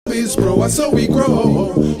is pro, so we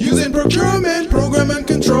grow using procurement, program and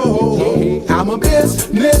control. I'm a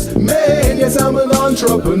businessman, yes, I'm an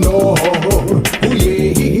entrepreneur. Oh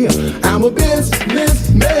yeah, I'm a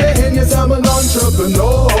businessman, yes, I'm an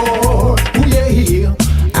entrepreneur. Oh yeah,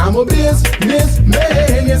 I'm a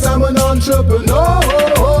businessman, yes, I'm an entrepreneur.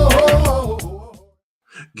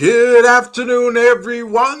 Good afternoon,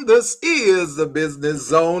 everyone. This is the Business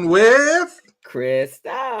Zone with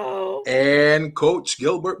Crystal and Coach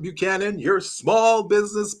Gilbert Buchanan, your small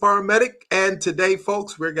business paramedic. And today,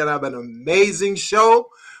 folks, we're gonna have an amazing show.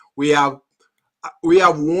 We have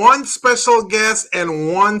one special guest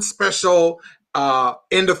and one special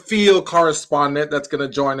in the field correspondent that's gonna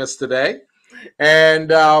join us today, and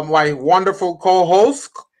my wonderful co-host,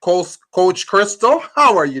 Coach Crystal.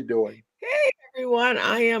 How are you doing? Hey everyone,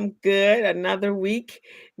 I am good. Another week.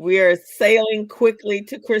 We are sailing quickly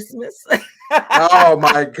to Christmas. Oh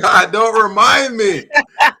my God! Don't remind me.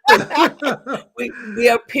 we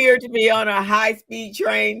appear to be on a high-speed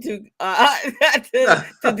train to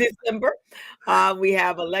December. We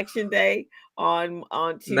have election day on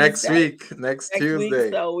Next Tuesday. week, next Next week,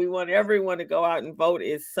 Tuesday. so we want everyone to go out and vote.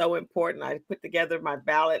 It's so important. I put together my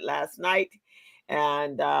ballot last night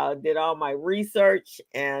and did all my research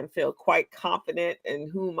and feel quite confident in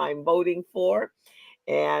whom I'm voting for.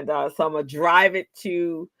 And so I'm gonna drive it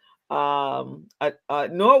to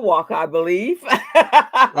Norwalk, I believe.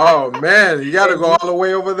 Oh man, you got to And go all the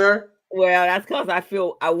way over there. well, that's because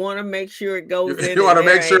I want to make sure it goes in. You want to and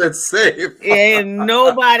there make sure ain't it's safe. ain't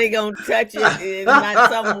nobody gonna touch it. It's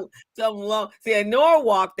not some long. See, in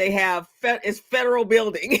Norwalk, they have it's federal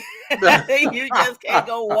building. You just can't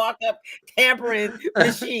go walk up tampering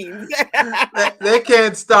machines. They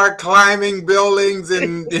can't start climbing buildings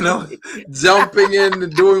and jumping in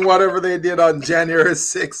and doing whatever they did on January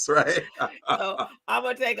 6th, right? So I'm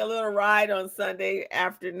gonna take a little ride on Sunday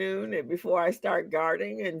afternoon and before I start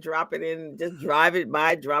guarding and drop it in. Just drive it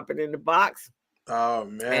by, drop it in the box. Oh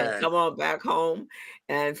And man. come on back home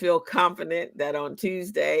and feel confident that on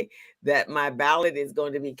Tuesday that my ballot is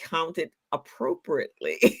going to be counted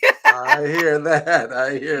appropriately. I hear that.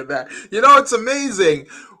 I hear that. It's amazing.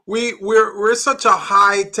 We're such a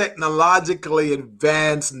high technologically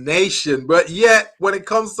advanced nation, but yet when it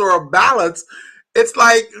comes to our ballots, it's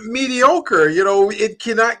like mediocre. It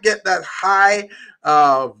cannot get that high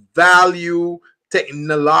value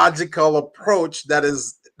technological approach that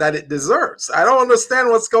it deserves. I don't understand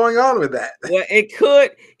what's going on with that. Well, it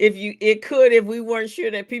could if we weren't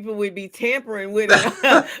sure that people would be tampering with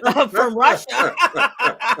it from Russia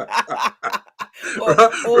or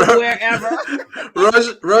wherever.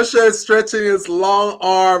 Russia is stretching its long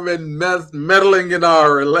arm and meddling in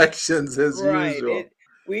our elections as usual.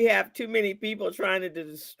 We have too many people trying to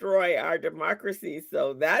destroy our democracy,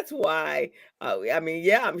 so that's why.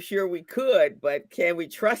 I'm sure we could, but can we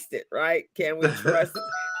trust it? Right? Can we trust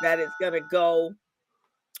that it's going to go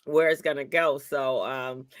where it's going to go? So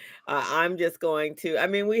I'm just going to.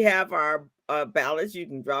 We have our ballots. You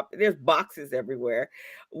can drop. There's boxes everywhere.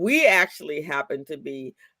 We actually happen to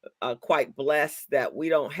be quite blessed that we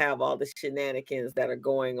don't have all the shenanigans that are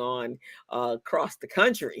going on across the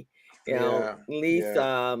country. At least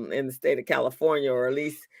in the state of California, or at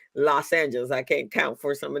least Los Angeles. I can't count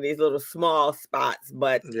for some of these little small spots,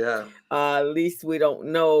 but at least we don't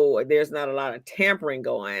know. There's not a lot of tampering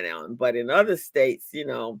going on. But in other states,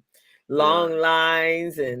 long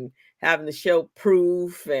lines and having to show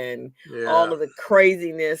proof and all of the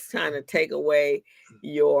craziness trying to take away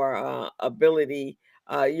your ability.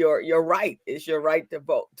 Your right. It's your right to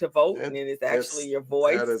vote, and it is actually your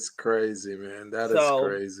voice. That is crazy, man. That is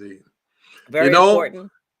crazy. Very important.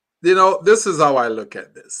 This is how I look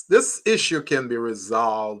at this. This issue can be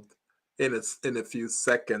resolved in a few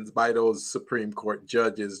seconds by those Supreme Court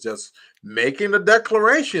judges just making a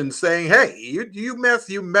declaration saying, "Hey, you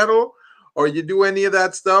meddle, or you do any of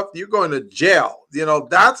that stuff, you're going to jail."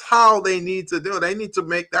 That's how they need to do it. They need to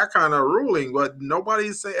make that kind of ruling, but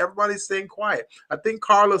everybody's staying quiet. I think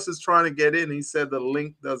Carlos is trying to get in. He said the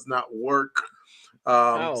link does not work.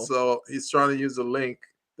 So he's trying to use the link.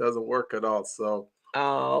 Doesn't work at all. So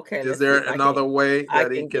okay. Is there another way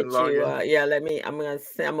that he can log in? I'm gonna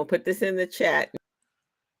put this in the chat,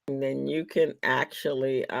 and then you can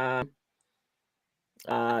actually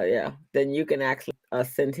then you can actually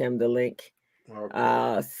send him the link. Okay.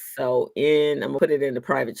 I'm gonna put it in the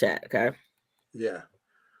private chat. Okay. Yeah,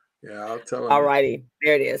 I'll tell him. All righty,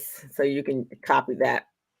 there it is. So you can copy that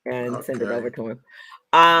and send it over to him.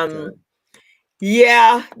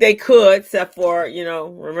 Yeah, they could, except for,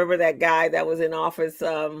 remember that guy that was in office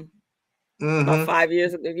about 5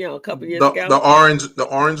 years ago, a couple years ago? The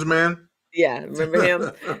orange man? Yeah, remember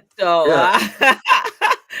him? So, Yeah.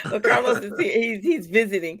 well, Carlos is here. He's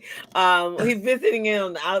visiting. He's visiting in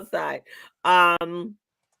on the outside. Oh,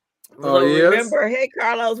 So yes. remember, hey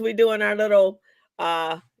Carlos, we're doing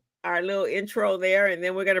uh our little intro there, and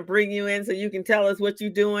then we're gonna bring you in so you can tell us what you're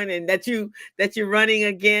doing and that you're running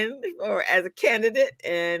again or as a candidate,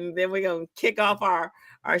 and then we're gonna kick off our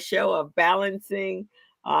show of balancing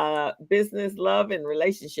business, love, and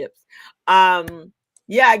relationships.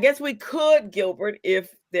 Yeah, I guess we could, Gilbert,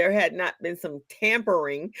 if there had not been some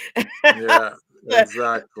tampering Yeah.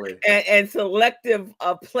 Exactly. and selective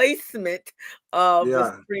placement of the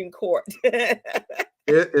Yeah. Supreme Court.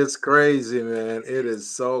 It is crazy, man. It is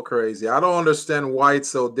so crazy. I don't understand why it's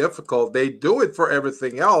so difficult. They do it for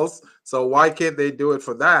everything else, so why can't they do it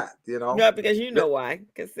for that? You know? No, because you know why.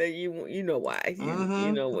 Because you know why. You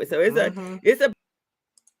Mm-hmm. know what. So Mm-hmm. it's a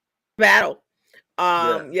battle.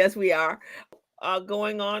 Yeah. Yes, we are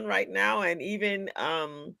going on right now, and even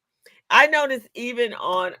I noticed even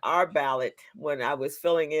on our ballot when I was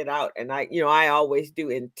filling it out, and I always do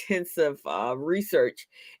intensive research,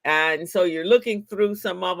 and so you're looking through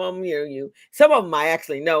some of them. Some of them I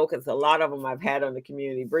actually know because a lot of them I've had on the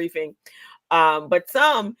community briefing. But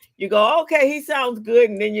some you go, okay, he sounds good,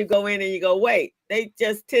 and then you go in and you go, wait, they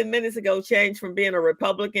just 10 minutes ago changed from being a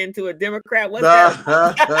Republican to a Democrat. What's that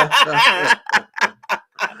I, about?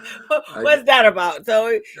 What's that about?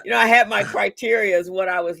 So I had my criteria is what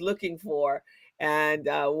I was looking for, and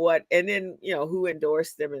and then who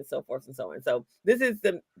endorsed them and so forth and so on. So this is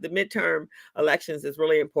the midterm elections is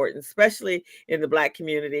really important, especially in the Black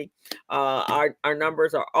community. Our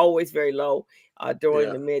numbers are always very low during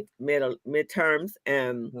yeah. the midterms,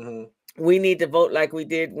 and Hmm. we need to vote like we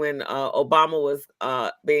did when Obama was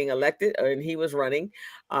being elected and he was running,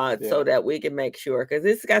 so Yeah. that we can make sure, because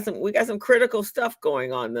we got some critical stuff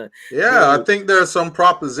going on. Yeah, I The think there's some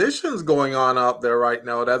propositions going on out there right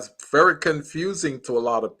now that's very confusing to a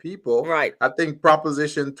lot of people. Right. I think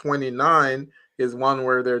Proposition 29 is one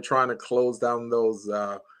where they're trying to close down those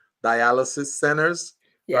dialysis centers,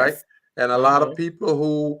 right? Yes. And a lot of Uh-huh. people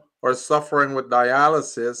who are suffering with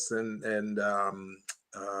dialysis and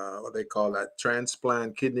what they call that,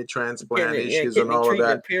 kidney transplant issues and Kidney all of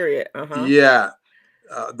that. treatment period. Uh-huh. Yeah,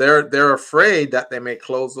 they're afraid that they may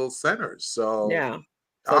close those centers. So Yeah.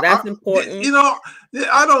 So that's you important. know,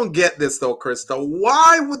 I don't get this though, Krista.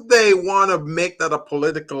 Why would they want to make that a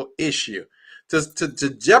political issue?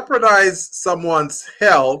 To jeopardize someone's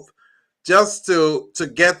health just to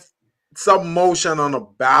get some motion on a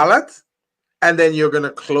ballot, and then you're going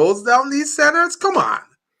to close down these centers? Come on.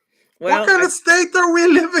 What Well, kind of state are we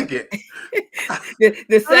living in? the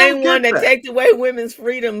I don't same get one that that. takes away women's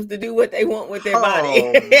freedoms to do what they want with their body.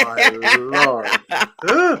 Oh my Lord.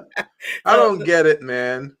 Ugh, I so don't get it,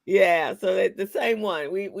 man. yeah, so the same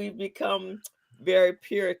one. We've become very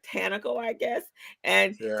puritanical, I guess.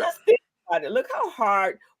 And Yeah. just think about it. Look how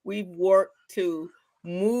hard we've worked to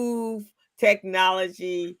move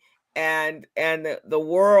technology and the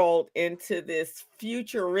world into this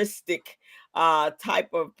futuristic type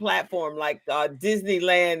of platform like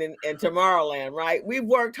Disneyland and Tomorrowland, right? We've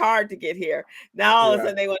worked hard to get here. Now all of a Yeah.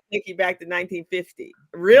 sudden they want to take you back to 1950.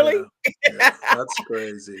 Yeah, Really? yeah, that's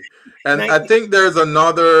crazy. And I 19, think there's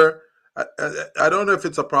another. I don't know if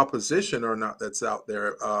it's a proposition or not that's out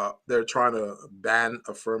there. They're trying to ban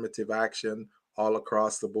affirmative action all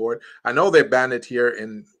across the board. I know they banned it here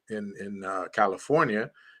in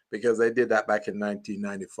California because they did that back in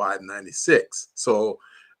 1995, 96. So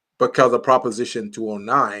because of Proposition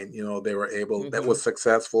 209, they were able. That mhm. was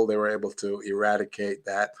successful. They were able to eradicate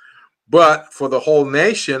that. But for the whole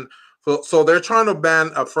nation, so they're trying to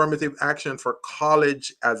ban affirmative action for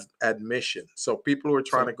college as admission. So people who are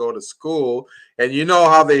trying So to go to school, and you know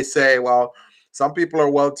how they say, well, some people are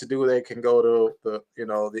well to do, they can go to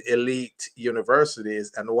the elite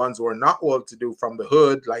universities, and the ones who are not well to do from the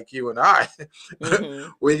hood, like you and I,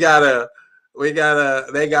 mhm. we gotta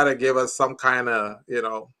they gotta give us some kind of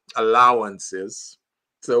allowances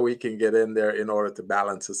so we can get in there in order to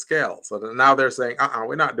balance the scale. So now they're saying,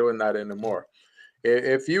 we're not doing that anymore.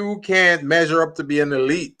 If you can't measure up to be an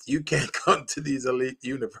elite, you can't come to these elite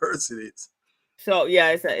universities. So yeah,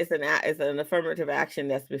 it's an affirmative action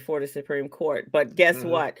that's before the Supreme Court. But guess Hmm.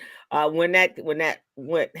 what? When that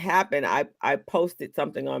what happened, I posted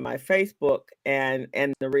something on my Facebook and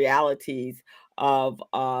the realities of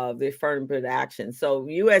the affirmative action. So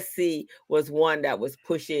USC was one that was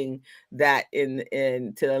pushing that in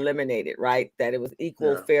to eliminate it, right? That it was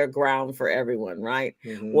equal Yeah. fair ground for everyone, right?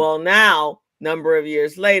 Hmm. Well, now number of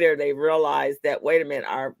years later, they realized that, wait a minute,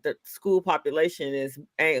 the school population is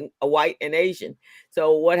white and Asian.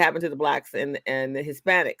 So what happened to the blacks and the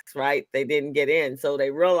Hispanics, right? They didn't get in. So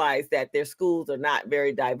they realized that their schools are not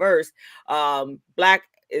very diverse. Black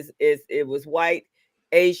it was white,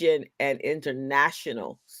 Asian, and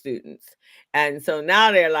international students. And so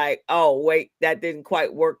now they're like, oh, wait, that didn't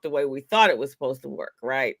quite work the way we thought it was supposed to work,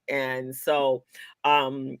 right? And so,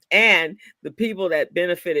 and the people that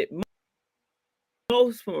benefited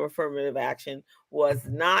most from affirmative action was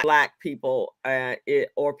not Black people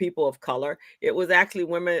or people of color. It was actually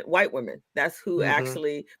women, white women. That's who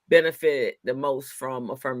actually benefited the most from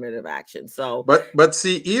affirmative action. So, but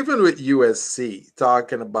see, even with USC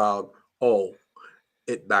talking about, oh,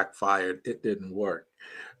 it backfired, it didn't work.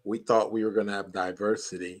 We thought we were going to have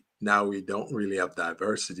diversity. Now we don't really have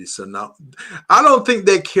diversity. So now I don't think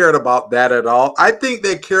they cared about that at all. I think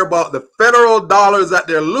they care about the federal dollars that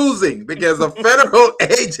they're losing, because the federal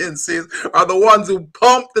agencies are the ones who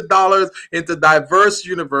pump the dollars into diverse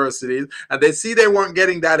universities. And they see they weren't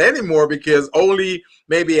getting that anymore because only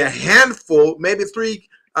maybe a handful, maybe 3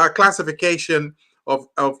 classification of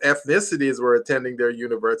ethnicities were attending their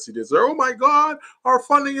universities. Oh my God, our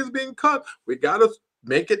funding is being cut. We got to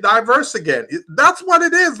make it diverse again. That's what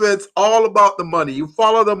it is. It's all about the money. You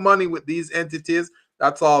follow the money with these entities.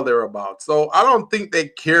 That's all they're about. So I don't think they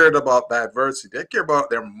cared about diversity. They care about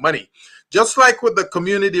their money. Just like with the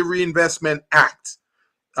Community Reinvestment Act.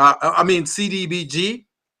 CDBG.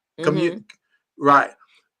 Right.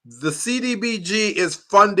 The CDBG is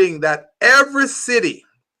funding that every city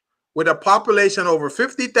with a population over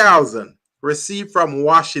 50,000 receive from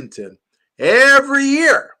Washington every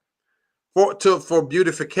year for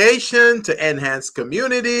beautification, to enhance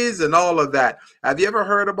communities and all of that. Have you ever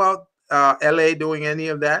heard about LA doing any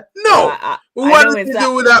of that? No. What did they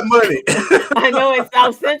do with that money? I know in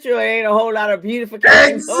South Central there ain't a whole lot of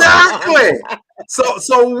beautification. Exactly.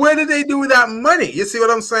 So what did they do with that money? You see what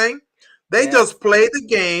I'm saying? They just play the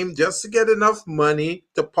game just to get enough money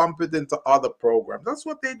to pump it into other programs. That's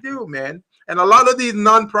what they do, man. And a lot of these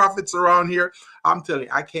nonprofits around here, I'm telling you,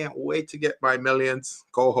 I can't wait to get my millions,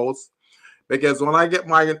 co-hosts, because when I get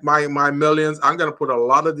my millions, I'm going to put a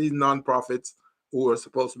lot of these nonprofits who are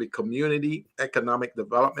supposed to be community economic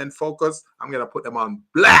development focused, I'm going to put them on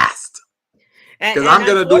blast. Because I'm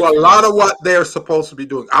going to do a lot of what they're supposed to be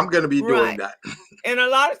doing. I'm going to be doing that. And a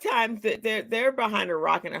lot of times they're behind a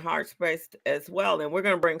rock and a hard space as well. And we're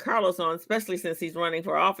going to bring Carlos on, especially since he's running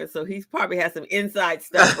for office. So he's probably has some inside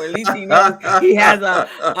stuff, or at least he knows he has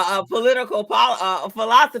a political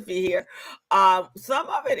philosophy here. Some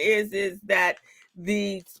of it is that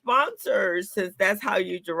the sponsors, since that's how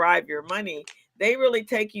you derive your money, they really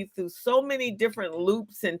take you through so many different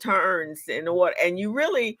loops and turns and you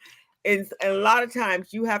really. And a lot of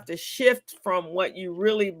times you have to shift from what you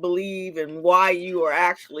really believe and why you are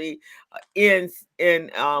actually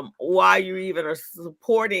why you even are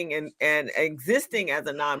supporting and existing as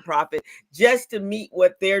a nonprofit, just to meet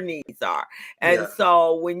what their needs are. And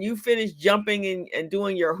so when you finish jumping and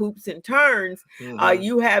doing your hoops and turns,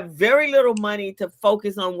 you have very little money to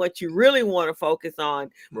focus on what you really want to focus on,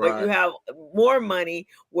 but you have more money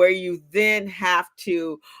where you then have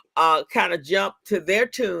to kind of jump to their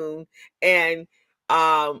tune and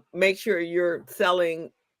make sure you're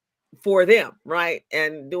selling for them, right?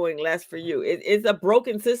 And doing less for you. It's a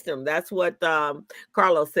broken system. That's what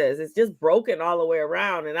Carlos says. It's just broken all the way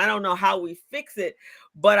around. And I don't know how we fix it,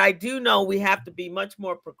 but I do know we have to be much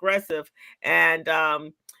more progressive. And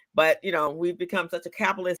but we've become such a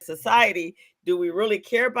capitalist society. Do we really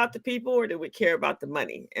care about the people, or do we care about the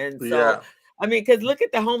money? And so I mean, because look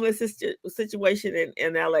at the homeless situation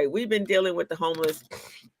in LA. We've been dealing with the homeless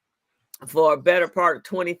for a better part of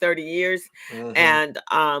 20, 30 years. And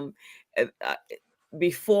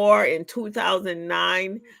before, in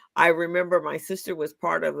 2009, I remember my sister was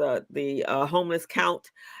part of the homeless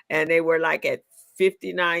count, and they were like at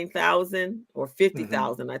 59,000 or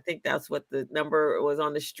 50,000. I think that's what the number was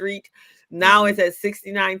on the street. Now it's at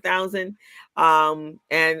 69,000. And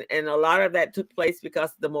a lot of that took place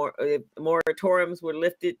because the moratoriums were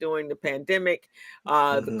lifted during the pandemic.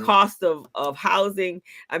 The cost of housing.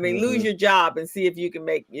 I mean, lose your job and see if you can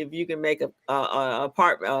make a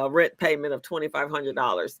rent payment of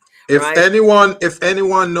 $2,500. If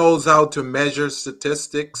anyone knows how to measure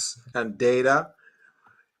statistics and data,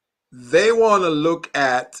 they want to look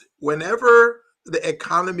at whenever the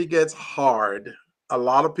economy gets hard, a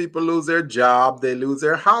lot of people lose their job, they lose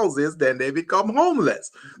their houses, then they become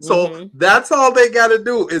homeless. So that's all they got to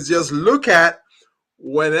do is just look at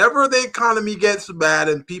whenever the economy gets bad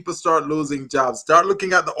and people start losing jobs, start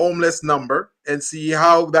looking at the homeless number and see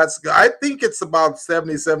how that's. I think it's about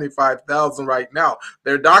 70, 75,000 right now.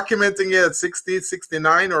 They're documenting it at 60,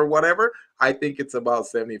 69 or whatever. I think it's about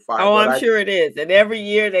 75. Oh, But I'm sure it is. And every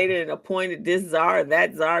year they didn't appointed this czar,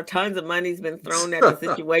 that czar. Tons of money's been thrown at the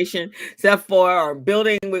situation, except for our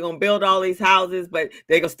building. We're gonna build all these houses, but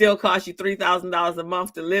they're gonna still cost you $3,000 a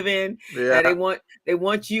month to live in. Yeah. And they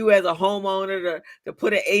want you as a homeowner to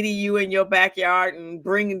put an ADU in your backyard and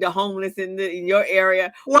bring the homeless in your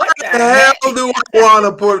area. What the hell do I want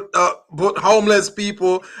to put homeless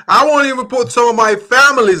people? I won't even put some of my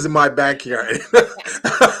families in my backyard.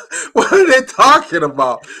 What are they talking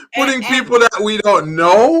about? Putting people that we don't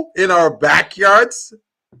know in our backyards?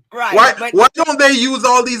 Right. Why don't they use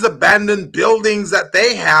all these abandoned buildings that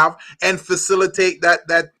they have and facilitate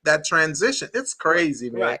that transition? It's crazy,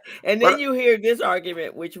 man. Right. And then you hear this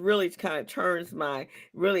argument, which really kind of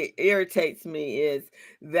really irritates me, is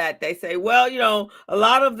that they say, well, a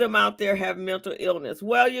lot of them out there have mental illness.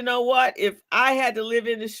 Well, you know what? If I had to live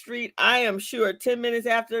in the street, I am sure 10 minutes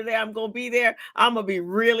after that I'm going to be there, I'm going to be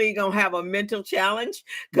really going to have a mental challenge.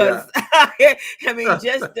 Because, I mean,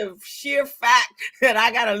 just the sheer fact that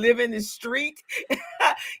I got to live in the street,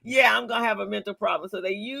 I'm going to have a mental problem. So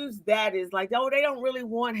they use that as like, oh, they don't really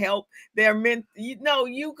want help. They're meant,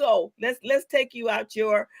 you go. Let's take you out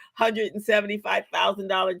your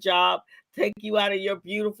 $175,000 job, take you out of your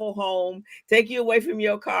beautiful home, take you away from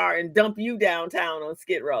your car, and dump you downtown on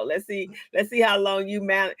Skid Row. Let's see how long you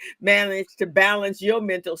manage to balance your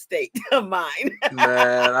mental state of mind.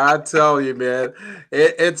 Man, I tell you, man,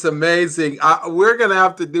 it's amazing. We're gonna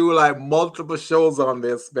have to do like multiple shows on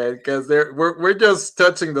this, man, because we're just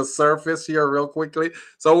touching the surface here real quickly.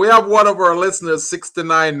 So we have one of our listeners,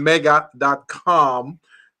 69mega.com,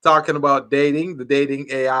 talking about the dating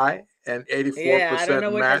AI. And 84% I don't know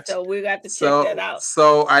match. So we got to check that out.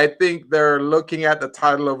 So I think they're looking at the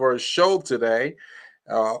title of our show today,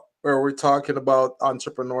 where we're talking about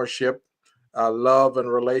entrepreneurship, love,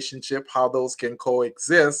 and relationship, how those can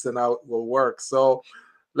coexist and how it will work. So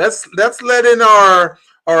let's let in our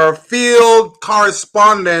field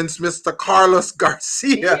correspondent, Mr. Carlos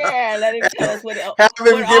Garcia. Yeah, let him tell us what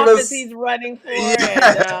office he's running for,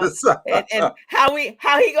 yes. and how he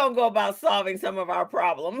gonna go about solving some of our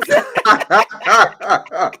problems.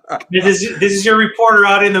 This is your reporter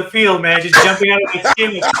out in the field, man, just jumping out of the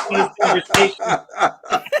skin with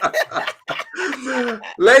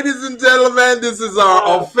Ladies and gentlemen, this is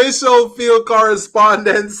our official field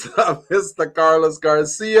correspondent, Mr. Carlos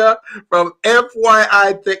Garcia from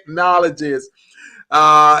FYI Technologies.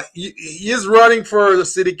 He is running for the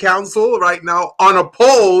city council right now,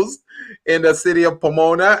 unopposed, in the city of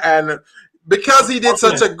Pomona, and because he did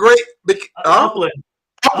such a great Upland,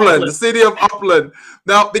 the city of Upland.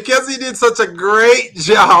 Now, because he did such a great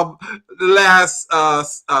job the last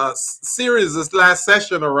this last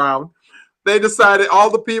session around, they decided, all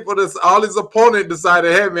his opponent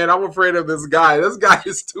decided, hey, man, I'm afraid of this guy. This guy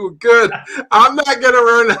is too good. I'm not going to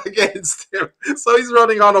run against him. So he's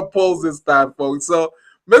running unopposed this time, folks. So,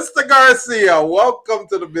 Mr. Garcia, welcome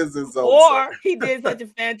to the Business Zone. Or he did such a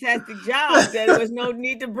fantastic job that there was no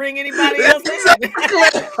need to bring anybody else in.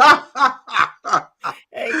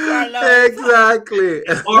 Hey, Carlos. Exactly.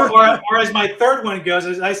 Or as my third one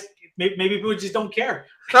goes, maybe people just don't care.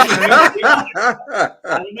 I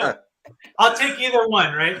don't know. I'll take either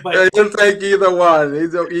one, right? But you'll take either one.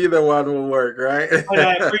 Either one will work, right? But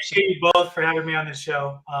I appreciate you both for having me on the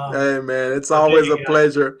show. Hey, man, it's always a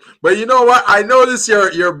pleasure. But you know what? I noticed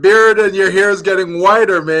your beard and your hair is getting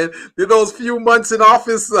whiter, man. Did those few months in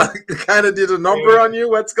office kind of did a number on you?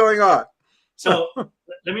 What's going on? So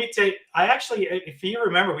let me tell you, I actually, if you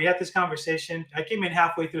remember, we had this conversation. I came in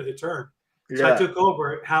halfway through the term. So I took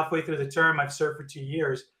over halfway through the term. I've served for 2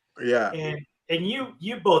 years. Yeah. And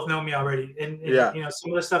you both know me already, and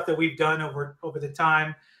some of the stuff that we've done over the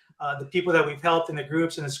time, the people that we've helped in the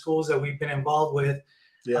groups and the schools that we've been involved with.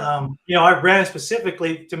 Yeah. I ran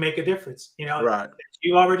specifically to make a difference. Right.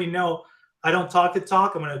 You already know I don't talk the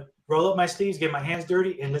talk. I'm going to roll up my sleeves, get my hands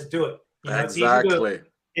dirty, and let's do it. Exactly.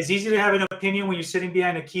 It's easy to have an opinion when you're sitting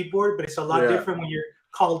behind a keyboard, but it's a lot different when you're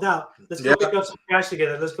called out. Let's go pick up some cash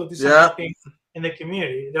together. Let's go do some helping in the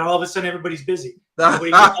community. Then all of a sudden everybody's busy.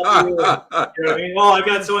 Nobody can help you. You know what I mean? Oh, I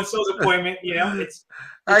got so and so's appointment. It's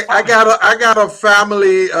I got a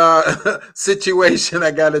family situation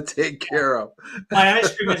I got to take care of. My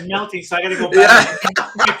ice cream is melting, so I got to go back.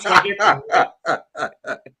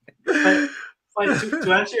 But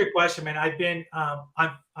to answer your question, man, I've been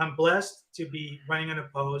I'm blessed to be running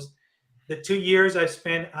unopposed. The 2 years I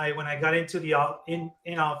spent, when I got into the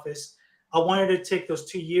in office, I wanted to take those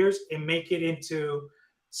 2 years and make it into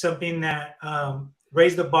something that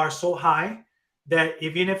raised the bar so high that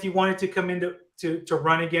even if you wanted to come in to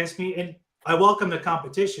run against me, and I welcome the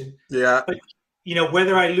competition. Yeah. But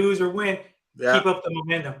whether I lose or win, Yeah. keep up the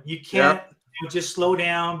momentum. You can't just slow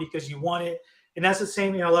down because you want it. And that's the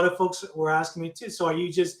same. A lot of folks were asking me too. So are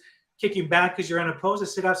you just kicking back because you're unopposed? I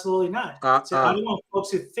said, absolutely not. I said, I don't want folks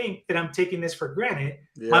to think that I'm taking this for granted.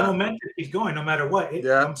 My momentum is going no matter what.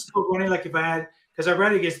 I'm still running like if I had, because I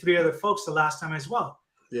ran against 3 other folks the last time as well.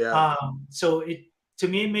 Yeah. So to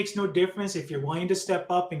me, it makes no difference. If you're willing to step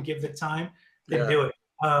up and give the time, then do it.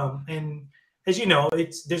 And as you know,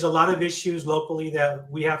 there's a lot of issues locally that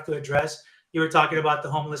we have to address. You were talking about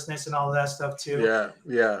the homelessness and all of that stuff too.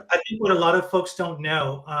 Yeah. I think what a lot of folks don't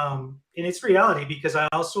know, and it's reality, because I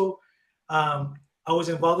also I was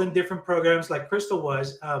involved in different programs like Crystal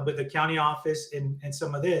was with the county office and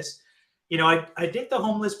some of this. I did the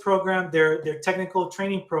homeless program, their technical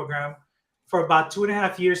training program, for about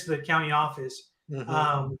 2.5 years to the county office.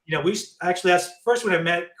 Mm-hmm. We actually, that's first when I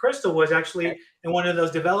met Crystal was actually in one of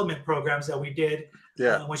those development programs that we did.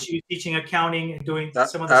 When she was teaching accounting and doing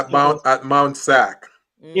some of the at Mount Sac.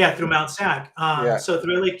 Yeah, through Mount Sac. So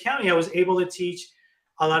through LA County, I was able to teach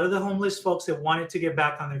a lot of the homeless folks that wanted to get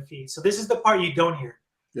back on their feet. So this is the part you don't hear.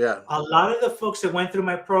 Yeah. A lot of the folks that went through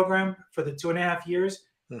my program for the 2.5 years,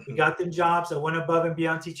 we got them jobs. I went above and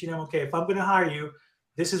beyond teaching them, okay, if I'm going to hire you,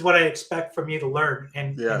 this is what I expect from you to learn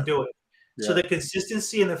and do it. So the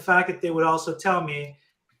consistency and the fact that they would also tell me,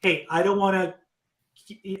 hey, I don't want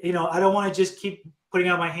to just keep putting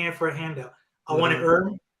out my hand for a handout. I want to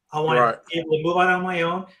earn. I want to be able to move out on my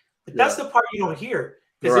own. But that's the part you don't hear,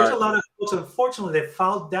 because there's a lot of folks, unfortunately, that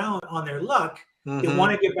fall down on their luck. They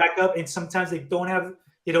want to get back up, and sometimes they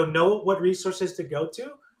don't know what resources to go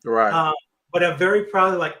to. Right. But I'm very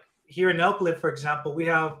proud of, like here in Elkland, for example, we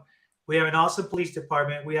have an awesome police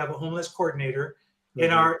department. We have a homeless coordinator,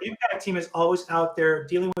 and our impact team is always out there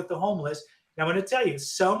dealing with the homeless. And I'm going to tell you,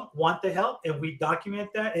 some want the help, and we document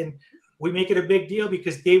that, and we make it a big deal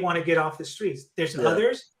because they want to get off the streets. There's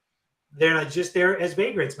others, they're not just there as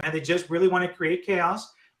vagrants, man. They just really want to create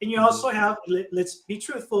chaos. And you also have, let's be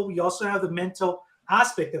truthful, we also have the mental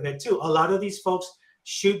aspect of it too. A lot of these folks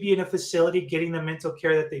should be in a facility getting the mental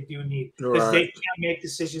care that they do need, because they can't make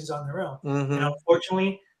decisions on their own. And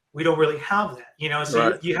unfortunately, we don't really have that.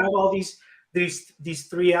 So you have all these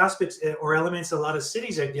 3 aspects or elements a lot of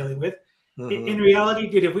cities are dealing with. In reality,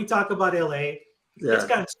 dude, if we talk about LA, it's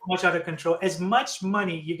gotten so much out of control. As much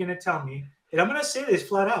money, you're going to tell me, and I'm going to say this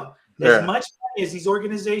flat out, as much money as these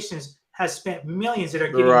organizations has spent, millions that are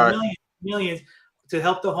getting millions to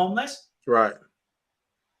help the homeless. Right.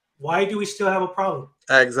 Why do we still have a problem?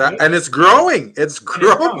 Exactly. Right? And it's growing. It's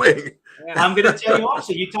growing. I'm going to tell you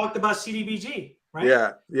also, you talked about CDBG, right?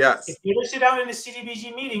 Yeah. Yes. If you ever sit down in a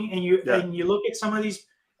CDBG meeting and you look at some of these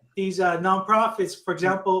nonprofits, for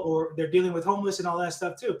example, or they're dealing with homeless and all that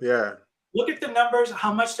stuff too. Yeah. Look at the numbers,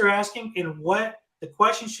 how much they're asking, and what the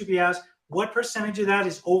question should be asked. What percentage of that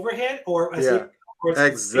is overhead or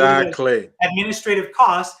exactly administrative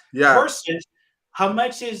costs versus how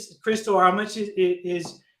much is Crystal or how much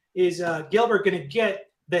is Gilbert going to get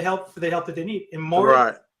the help that they need? And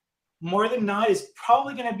more than not, it's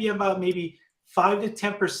probably going to be about maybe 5 to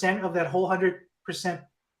 10% of that whole 100%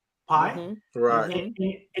 pie. Right. And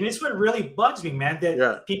it's what really bugs me, man,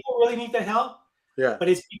 that people really need the help. Yeah. But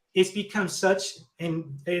it's become such,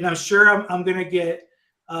 and I'm sure I'm going to get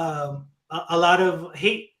a lot of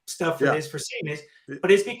hate stuff for this, for saying this,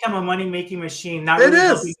 but it's become a money-making machine. It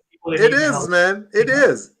is, man. It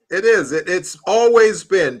is. It's always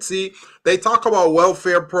been. See, they talk about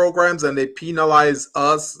welfare programs and they penalize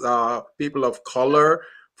us, people of color,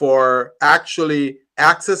 for actually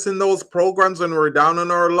accessing those programs when we're down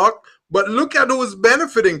on our luck. But look at who is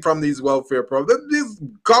benefiting from these welfare programs. These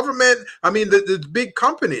government, the big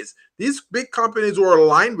companies. These big companies who are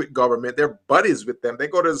aligned with government, they're buddies with them. They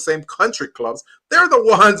go to the same country clubs. They're the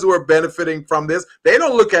ones who are benefiting from this. They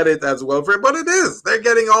don't look at it as welfare, but it is. They're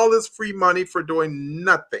getting all this free money for doing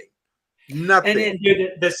nothing. Nothing. And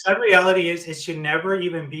the sad reality is, it should never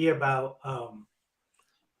even be about.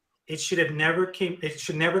 It should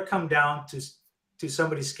never come down to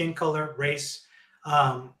somebody's skin color, race,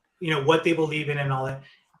 what they believe in and all that.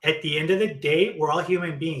 At the end of the day, we're all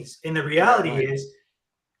human beings. And the reality is,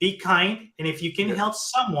 be kind. And if you can help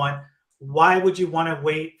someone, why would you want to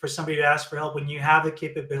wait for somebody to ask for help when you have the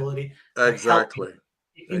capability? Exactly.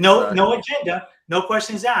 No agenda, no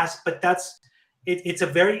questions asked, but it's a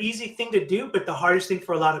very easy thing to do, but the hardest thing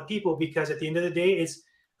for a lot of people, because at the end of the day, it's,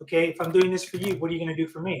 okay, if I'm doing this for you, what are you going to do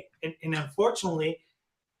for me? And unfortunately,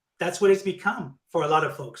 that's what it's become for a lot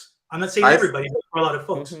of folks. I'm not saying everybody, but for a lot of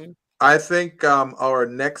folks. I think our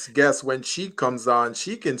next guest, when she comes on,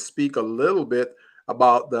 she can speak a little bit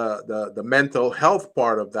about the mental health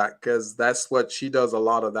part of that, because that's what she does, a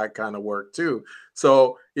lot of that kind of work too.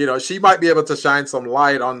 So, she might be able to shine some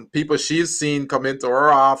light on people she's seen come into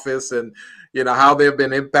her office, and how they've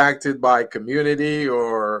been impacted by community,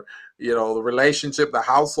 or the relationship, the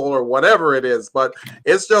household, or whatever it is. But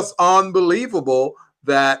it's just unbelievable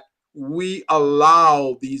that we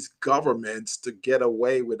allow these governments to get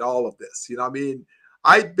away with all of this. I mean,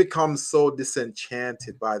 I become so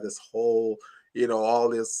disenchanted by this whole, all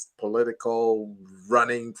this political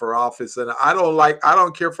running for office. And I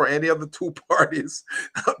don't care for any of the two parties.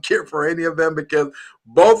 I don't care for any of them, because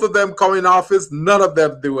both of them come in office, none of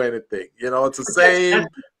them do anything. It's the same.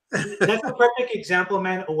 That's a perfect example,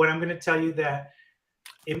 man, of what I'm going to tell you, that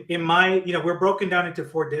in my, we're broken down into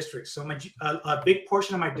 4 districts. So a big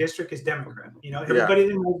portion of my district is Democrat. Everybody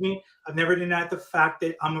that knows me, I've never denied the fact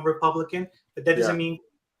that I'm a Republican, but that doesn't mean,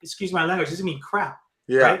 excuse my language, doesn't mean crap.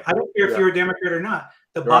 Yeah. Right? I don't care if you're a Democrat or not.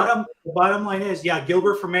 The bottom line is,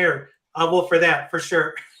 Gilbert for mayor. I'll vote for that for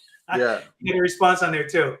sure. Yeah. You get a response on there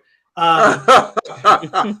too. But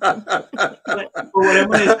what I'm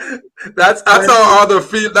gonna, that's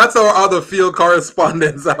our other field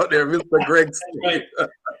correspondents out there, Mr. Greg. Right.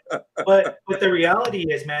 But the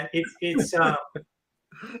reality is, man, it's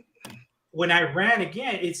when I ran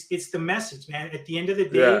again, it's the message, man. At the end of the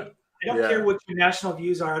day, I don't care what your national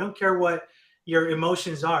views are. I don't care what your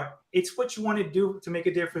emotions are. It's what you want to do to make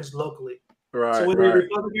a difference locally. Right. So whether you're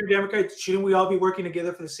Republican or Democrat, shouldn't we all be working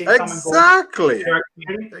together for the same common goal? Exactly.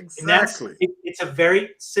 Exactly. It's a very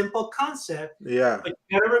simple concept. Yeah. But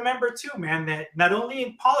you got to remember too, man, that not only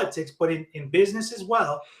in politics, but in business as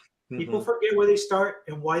well, people forget where they start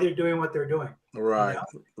and why they're doing what they're doing. Right. At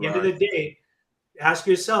the end of the day, ask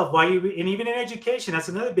yourself why you, and even in education, that's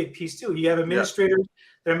another big piece too. You have administrators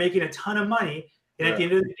that are making a ton of money. And at the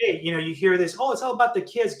end of the day, you hear this, oh, it's all about the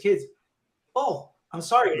kids. Oh, I'm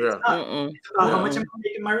sorry. It's not. It's about how much I'm going to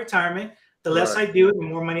make in my retirement. The less I do, the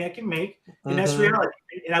more money I can make. And that's reality.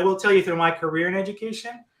 And I will tell you, through my career in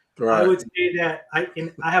education, I would say that I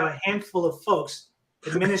have a handful of folks,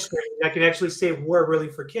 administrators, that can actually say we're really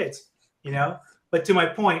for kids, But to my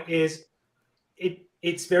point is,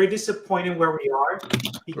 it's very disappointing where we are,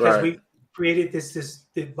 because we created this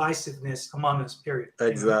divisiveness among us, period.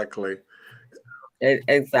 Exactly.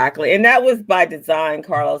 Exactly. And that was by design,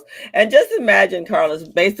 Carlos. And just imagine, Carlos,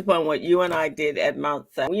 based upon what you and I did at Mount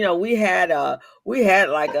Sinai, we had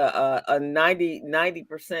like a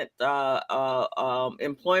 90%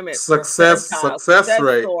 employment success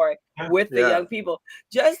rate story with the young people.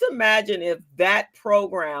 Just imagine if that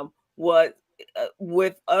program was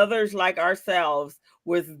with others like ourselves,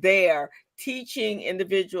 was there teaching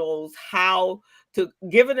individuals how to,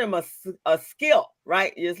 giving them a skill,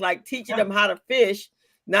 right? It's like teaching them how to fish,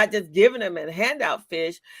 not just giving them a handout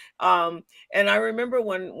fish. And I remember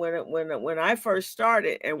when I first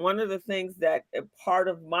started, and one of the things that part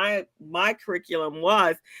of my curriculum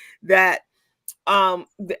was that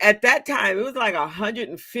at that time it was like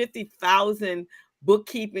 150,000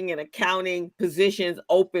 bookkeeping and accounting positions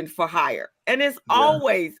open for hire. And it's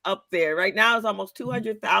always up there. Right now it's almost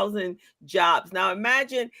 200,000 jobs. Now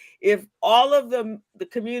imagine if all of the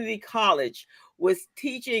community college was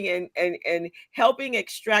teaching and helping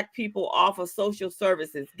extract people off of social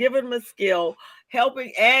services, giving them a skill,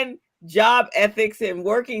 helping, and job ethics and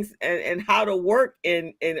working and how to work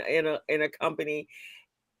in a company.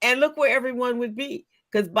 And look where everyone would be.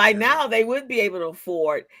 Because by now they would be able to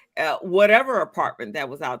afford whatever apartment that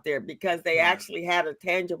was out there, because they actually had a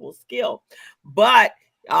tangible skill. But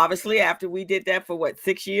obviously, after we did that for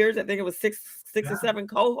 6 years, I think it was six or seven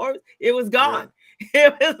cohorts, it was gone.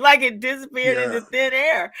 It was like it disappeared into thin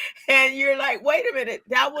air. And you're like, wait a minute,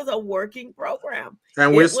 that was a working program.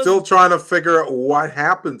 And we're still trying to figure out what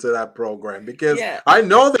happened to that program, because I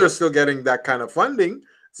know they're still getting that kind of funding.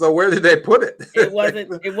 So where did they put it? It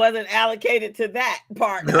wasn't allocated to that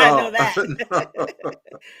part. No, I know that.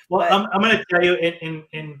 Well, I'm going to tell you,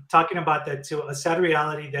 in talking about that too, a sad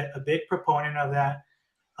reality that a big proponent of that,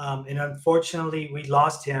 and unfortunately we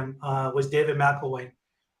lost him, was David McElwain.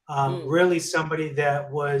 Really somebody that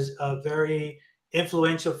was a very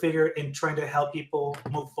influential figure in trying to help people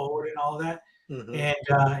move forward and all of that. And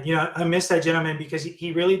I miss that gentleman, because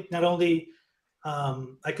he really not only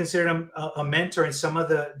I consider him a mentor in some of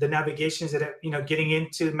the navigations that, getting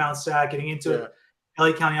into Mount SAC, getting into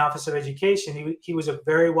LA County Office of Education. He was a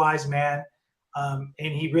very wise man, and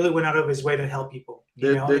he really went out of his way to help people.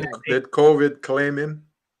 Did COVID claim him?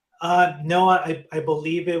 No, I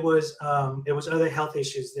believe it was other health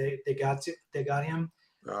issues. They got him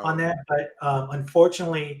on that, but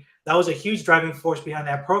unfortunately, that was a huge driving force behind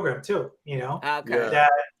that program too. Okay.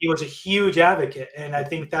 That he was a huge advocate, and I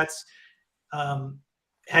think that's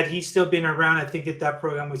had he still been around, I think that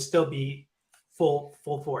program would still be full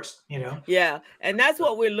force. Yeah, and that's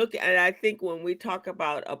what we're looking at. I think when we talk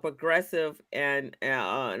about a progressive and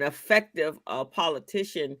an effective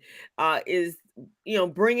politician, is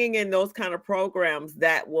bringing in those kind of programs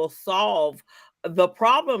that will solve the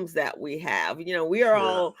problems that we have. We are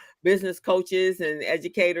all business coaches and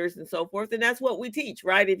educators and so forth, and that's what we teach,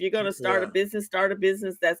 right? If you're going to start a business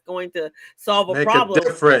that's going to solve a problem,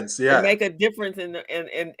 difference, make a difference in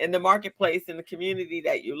the marketplace, in the community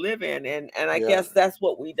that you live in, and I guess that's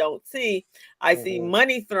what we don't see. I see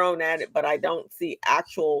money thrown at it, but I don't see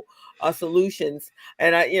actual solutions.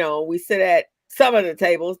 And we sit at some of the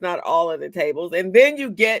tables, not all of the tables, and then you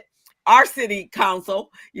get our city council,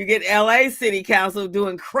 you get LA City Council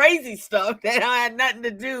doing crazy stuff that had nothing to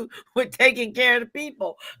do with taking care of the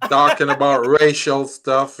people. Talking about racial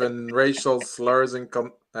stuff and racial slurs and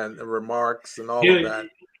remarks and all of that.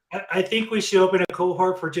 I think we should open a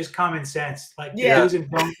cohort for just common sense, like the do's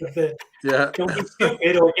and don'ts of the. Don't be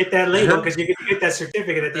stupid or get that label, because you're going to get that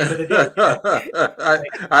certificate at the end of the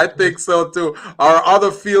day. I think so too. Our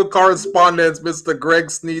other field correspondent, Mr.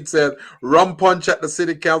 Greg Sneed, said rum punch at the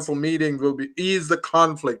city council meeting will ease the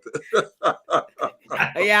conflict.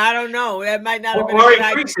 Yeah, I don't know. That might not have been a good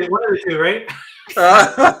idea. One of the two, right?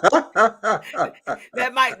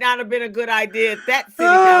 That might not have been a good idea at that city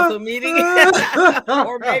council meeting.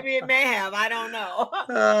 Or maybe it may have. I don't know.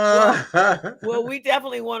 Well, we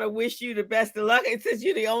definitely want to wish you the best of luck. And since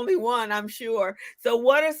you're the only one, I'm sure. So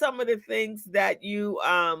what are some of the things that you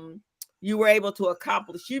were able to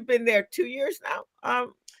accomplish? You've been there 2 years now.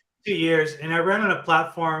 2 years. And I ran on a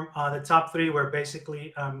platform, the top three were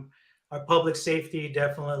basically our public safety,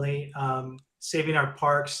 definitely saving our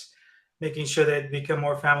parks, making sure that it become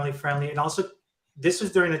more family friendly. And also, this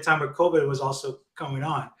was during the time where COVID was also going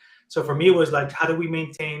on. So for me, it was like, how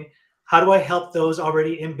do I help those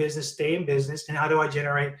already in business stay in business? And how do I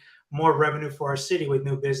generate more revenue for our city with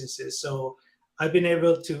new businesses? So I've been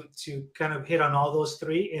able to kind of hit on all those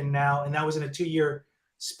three. And that was in a 2-year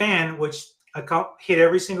span, which I hit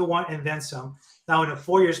every single one and then some. Now in a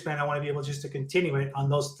 4-year span, I want to be able just to continue it on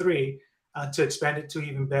those three, to expand it to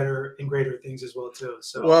even better and greater things as well too.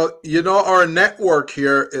 So, well, our network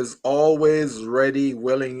here is always ready,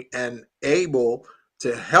 willing, and able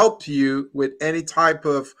to help you with any type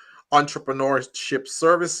of entrepreneurship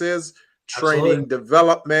services, training,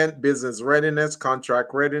 development, business readiness,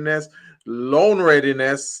 contract readiness, loan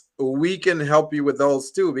readiness. We can help you with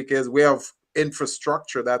those too, because we have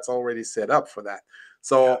infrastructure that's already set up for that.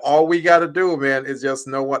 So all we got to do, man, is just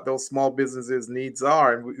know what those small businesses' needs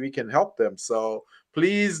are, and we can help them. So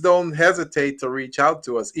please don't hesitate to reach out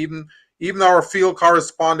to us. Even our field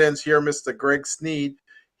correspondent here, Mr. Greg Sneed,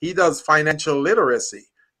 he does financial literacy.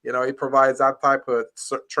 He provides that type of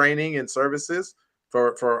training and services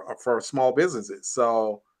for small businesses.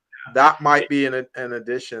 So that might be an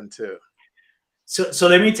addition too. So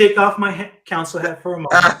let me take off my council hat for a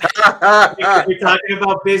moment. We're talking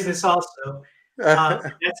about business also.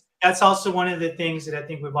 That's also one of the things that I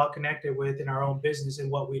think we've all connected with in our own business, and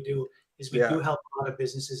what we do is we do help a lot of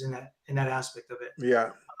businesses in that aspect of it. Yeah.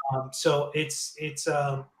 So it's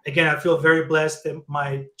again, I feel very blessed that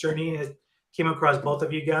my journey came across both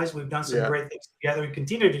of you guys. We've done some great things together and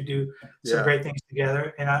continue to do some great things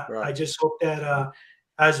together. And I just hope that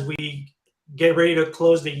as we get ready to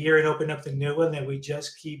close the year and open up the new one, that we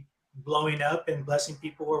just keep blowing up and blessing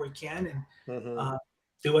people where we can, and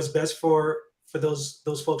do what's best for those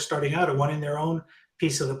folks starting out or wanting their own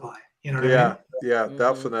piece of the pie. You know what I mean? Yeah,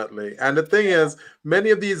 definitely. And the thing is, many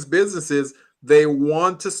of these businesses, they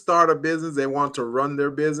want to start a business, they want to run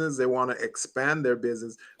their business, they want to expand their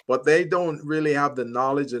business, but they don't really have the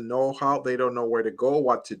knowledge and know-how. They don't know where to go,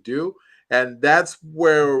 what to do. And that's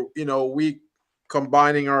where, we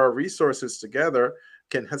combining our resources together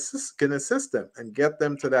can assist them and get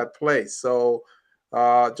them to that place. So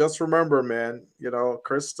just remember, man,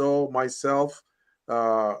 Crystal, myself,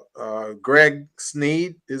 Greg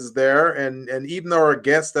Sneed is there, and even our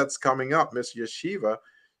guest that's coming up, Miss Yeshiva,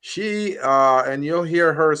 she and you'll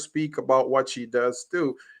hear her speak about what she does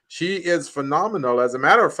too. She is phenomenal. As a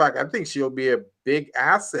matter of fact, I think she'll be a big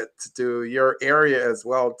asset to your area as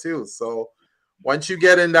well too. So once you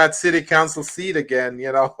get in that city council seat again,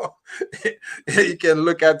 you can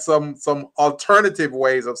look at some alternative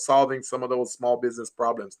ways of solving some of those small business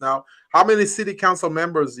problems. Now, how many city council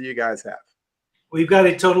members do you guys have? We've got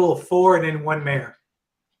a total of 4 and then 1 mayor.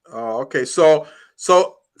 Oh, okay. So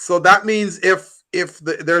that means if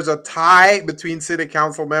there's a tie between city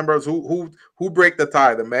council members, who break the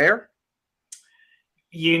tie? The mayor?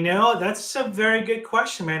 That's a very good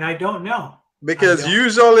question, man. I don't know. Because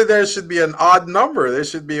usually there should be an odd number. There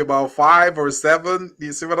should be about 5 or 7. Do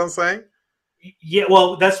you see what I'm saying? Yeah,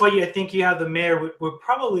 well, that's why I think you have the mayor would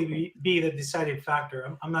probably be the deciding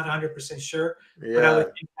factor. I'm not 100% sure, but I would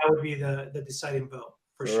think that would be the deciding vote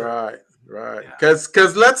for sure. Right.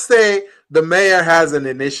 Because let's say the mayor has an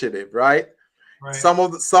initiative, right? Some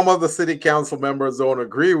of the city council members don't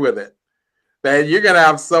agree with it. Then you're gonna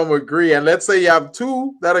have some agree, and let's say you have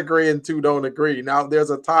 2 that agree and 2 don't agree. Now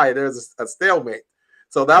there's a tie, there's a stalemate.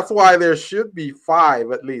 So that's why there should be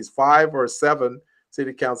 5, at least 5 or 7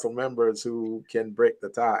 city council members who can break the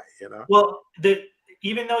tie. Well,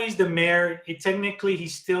 even though he's the mayor, technically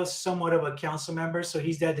he's still somewhat of a council member, so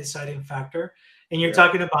he's that deciding factor. And you're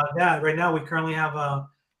talking about that right now. We currently have a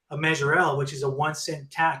Measure L, which is a 1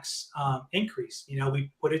 cent tax increase.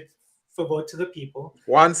 We put it for vote to the people.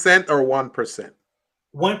 1 cent or 1%?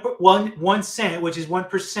 1 cent, which is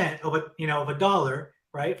 1% of a dollar,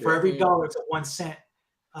 right? For every dollar, it's a 1 cent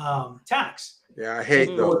tax. Yeah, I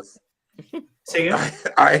hate those. Say again?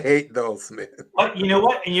 I hate those, man. But you know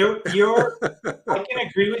what? And you're I can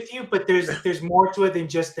agree with you, but there's more to it than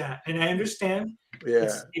just that. And I understand. Yeah.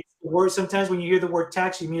 It's the word. Sometimes when you hear the word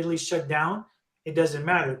tax, you immediately shut down. It doesn't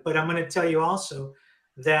matter. But I'm going to tell you also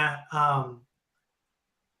that I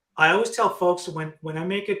always tell folks when I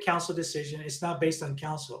make a council decision, it's not based on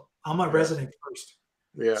council. I'm a resident first.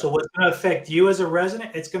 Yeah. So what's going to affect you as a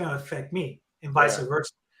resident, it's going to affect me, and vice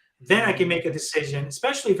versa. Then I can make a decision,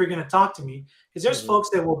 especially if you're going to talk to me, because there's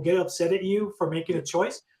folks that will get upset at you for making a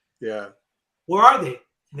choice. Yeah. Where are they?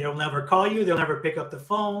 They'll never call you. They'll never pick up the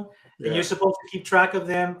phone. And you're supposed to keep track of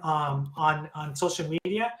them on social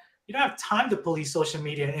media. You don't have time to police social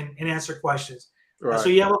media and answer questions. Right. So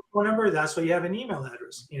you have a phone number. That's why you have an email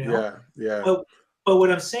address. Yeah. But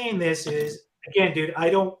what I'm saying this is, again, dude,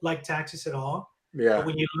 I don't like taxes at all. Yeah. But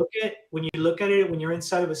when you look at it, when you're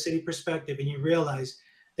inside of a city perspective, and you realize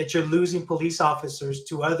that you're losing police officers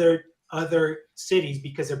to other cities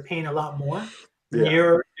because they're paying a lot more. Yeah.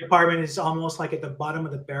 Your department is almost like at the bottom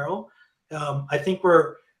of the barrel. I think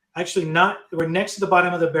we're next to the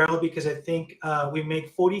bottom of the barrel because I think we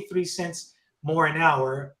make 43 cents more an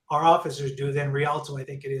hour, our officers do, than Rialto, I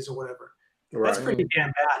think it is, or whatever. Right. That's pretty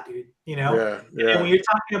damn bad, dude. Yeah. And when you're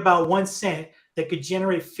talking about 1 cent that could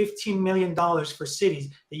generate $15 million for cities,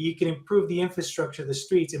 that you can improve the infrastructure, the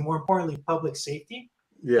streets, and more importantly, public safety.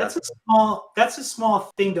 Yeah. That's a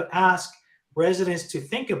small thing to ask residents to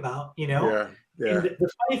think about, Yeah. And the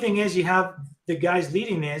funny thing is, you have the guys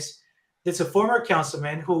leading this that's a former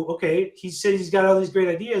councilman who, he said he's got all these great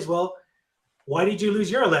ideas. Well, why did you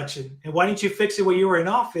lose your election? And why didn't you fix it when you were in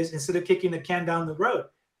office instead of kicking the can down the road?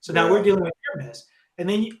 So now we're dealing with your mess. And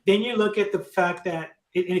then you look at the fact that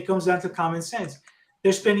it comes down to common sense.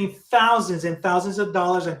 They're spending thousands and thousands of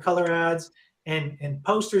dollars on color ads and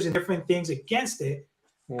posters and different things against it.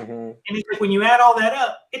 Mm-hmm. And it's like, when you add all that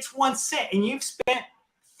up, it's 1 cent, and you've spent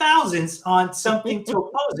thousands on something to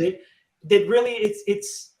oppose it. That really,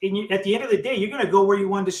 it's at the end of the day, you're going to go where you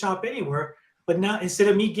wanted to shop anywhere. But now, instead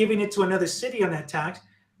of me giving it to another city on that tax,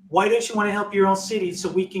 why don't you want to help your own city so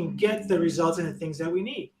we can get the results and the things that we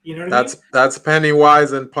need? You know what I mean? That's penny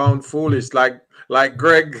wise and pound foolish. Like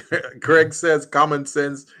Greg says, common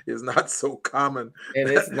sense is not so common. It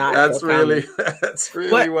is not. That's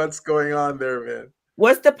really what's going on there, man.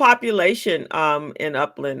 What's the population in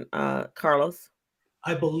Upland, Carlos?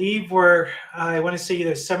 I believe I want to say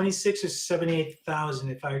either 76 or 78,000,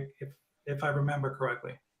 if I remember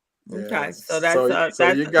correctly. Okay, so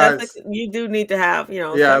that's you do need to have,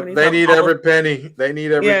 they need every penny. They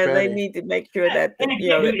need every penny. They need to make sure that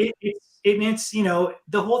it's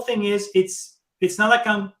the whole thing is it's not like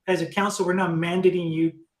as a council, we're not mandating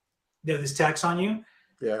you this tax on you.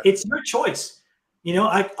 Yeah, it's your choice.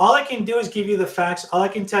 All I can do is give you the facts. All I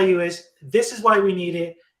can tell you is this is why we need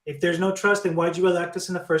it. If there's no trust, then why'd you elect us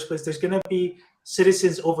in the first place? There's going to be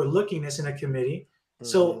citizens overlooking this in a committee. Mm-hmm.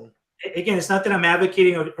 So again, it's not that I'm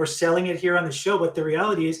advocating or selling it here on the show, but the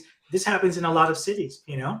reality is this happens in a lot of cities,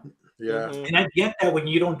 Yeah. Mm-hmm. And I get that when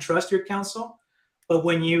you don't trust your council, but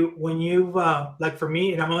when you like for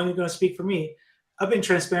me, and I'm only going to speak for me, I've been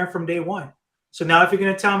transparent from day one. So now if you're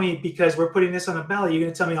going to tell me, because we're putting this on a ballot, you're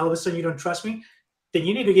going to tell me all of a sudden you don't trust me, then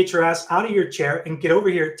you need to get your ass out of your chair and get over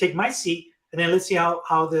here, take my seat, and then let's see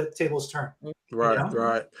how the tables turn. Right,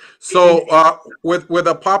 right. So with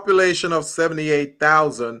a population of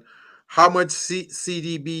 78,000, how much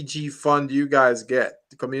CDBG fund do you guys get?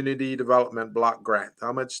 The Community Development Block Grant.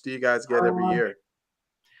 How much do you guys get every year?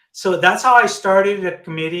 So that's how I started at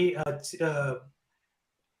committee.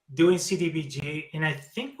 doing CDBG, and I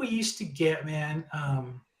think we used to get, man,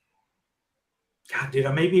 God, dude,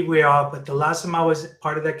 I may be way off, but the last time I was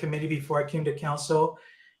part of that committee before I came to council,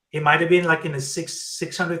 it might have been like in the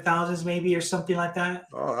 600,000s maybe or something like that.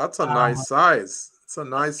 Oh, that's a nice size. It's a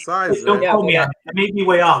nice size, Don't man. quote me on it. I may be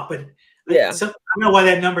way off, but Yeah. I don't know why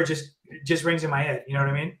that number just rings in my head. You know what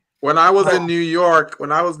I mean? When I was in New York,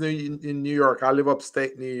 in New York, I live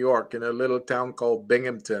upstate New York in a little town called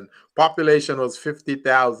Binghamton. Population was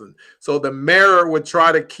 50,000. So the mayor would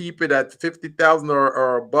try to keep it at 50,000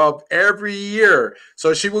 or above every year.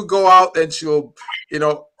 So she would go out and she'll,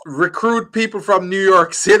 recruit people from New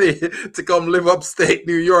York City to come live upstate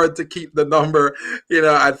New York to keep the number,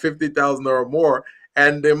 at 50,000 or more.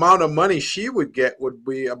 And the amount of money she would get would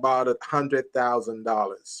be about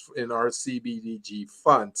 $100,000 in our CBDG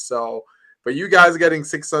fund. So, for you guys getting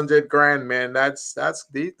 600 grand, man, that's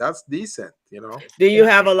decent, Do you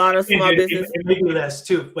have a lot of small business? It may be less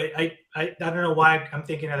too, but I don't know why I'm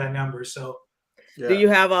thinking of that number. So, yeah. Do you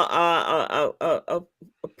have a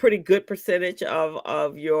pretty good percentage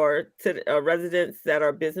of your residents that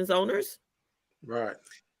are business owners? Right.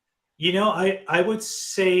 I would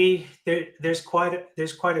say there's quite a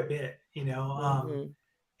bit. In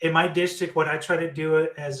my district, what I try to do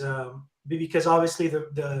it as because obviously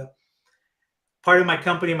the part of my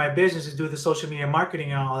company, my business is do the social media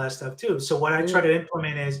marketing and all that stuff too. So what I try to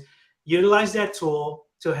implement is utilize that tool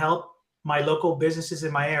to help my local businesses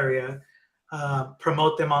in my area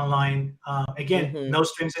promote them online. Again, no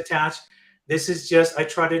strings attached. This is just I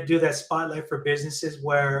try to do that spotlight for businesses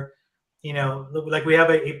where. Like we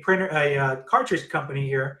have a printer, a cartridge company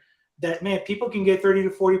here that, man, people can get 30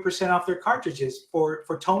 to 40% off their cartridges for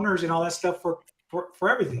toners and all that stuff for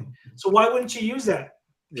everything. So why wouldn't you use that?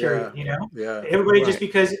 Period. Yeah. Everybody just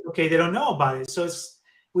because, they don't know about it. So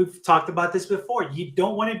we've talked about this before. You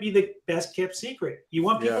don't want to be the best kept secret. You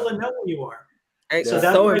want people to know who you are. So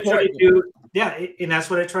that's what I try to do. Yeah. And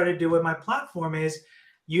that's what I try to do with my platform is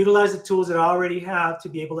utilize the tools that I already have to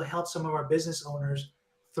be able to help some of our business owners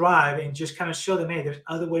thrive and just kind of show them, hey, there's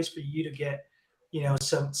other ways for you to get,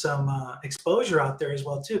 some exposure out there as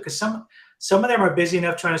well too. Because some of them are busy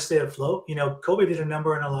enough trying to stay afloat. COVID did a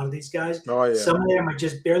number on a lot of these guys. Oh, yeah. Some of them are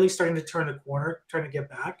just barely starting to turn the corner, trying to get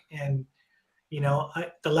back. And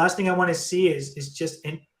the last thing I want to see is just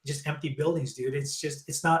empty buildings, dude.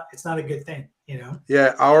 It's not a good thing.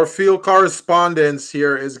 Yeah, our field correspondence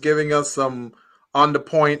here is giving us some on the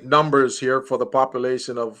point numbers here for the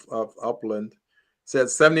population of Upland.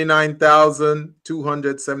 Said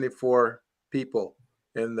 79,274 people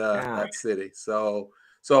in that city. So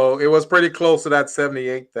it was pretty close to that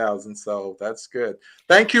 78,000. So that's good.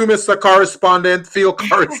 Thank you, Mr. Correspondent, field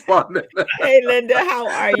correspondent. Hey, Linda, how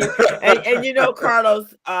are you? And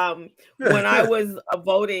Carlos, when I was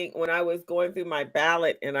voting, when I was going through my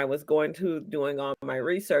ballot and I was doing all my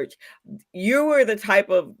research, you were the type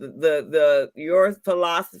of your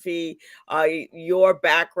philosophy, your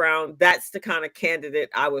background. That's the kind of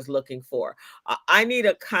candidate I was looking for. I need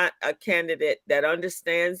a candidate that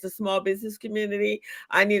understands the small business community.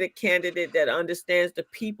 I need a candidate that understands the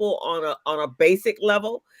people on a basic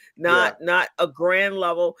level, not a grand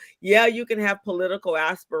level. Yeah, you can have political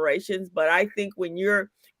aspirations, but I think when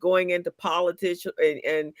you're going into politics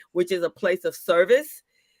and which is a place of service,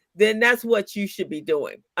 then that's what you should be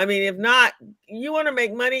doing. I mean, if not, you want to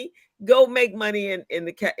make money, go make money in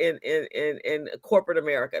corporate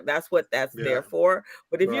America. That's what that's there for.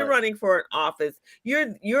 But if you're running for an office,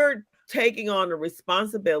 you're taking on the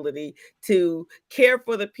responsibility to care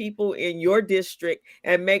for the people in your district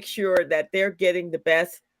and make sure that they're getting the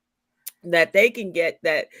best that they can get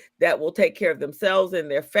that will take care of themselves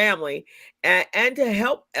and their family and to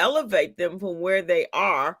help elevate them from where they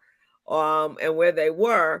are and where they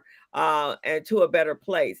were and to a better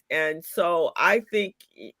place. And so I think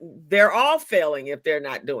they're all failing if they're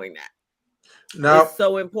not doing that. Now, it's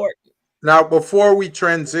so important. Now, before we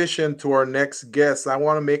transition to our next guest, I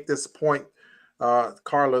want to make this point,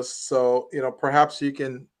 Carlos. So, perhaps you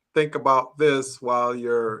can think about this while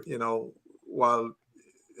while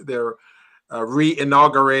they're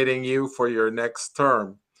re-inaugurating you for your next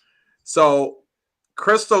term. So,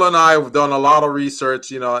 Crystal and I have done a lot of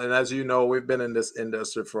research, and as you know, we've been in this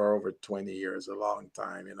industry for over 20 years, a long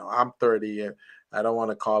time. I'm 30. I don't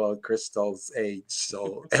want to call out Crystal's age,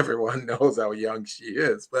 so everyone knows how young she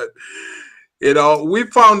is. But, we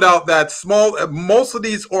found out that most of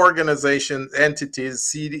these organizations,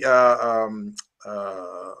 entities,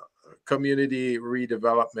 community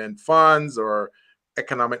redevelopment funds or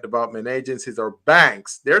economic development agencies or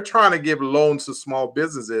banks, they're trying to give loans to small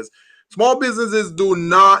businesses. Small businesses do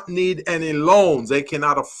not need any loans. They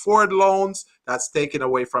cannot afford loans. That's taken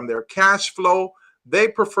away from their cash flow. They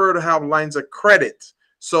prefer to have lines of credit,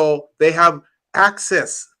 so they have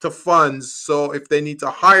access to funds. So if they need to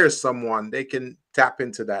hire someone, they can tap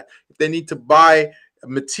into that. If they need to buy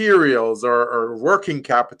materials or working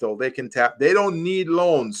capital, they can tap. They don't need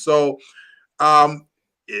loans. So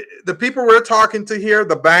the people we're talking to here,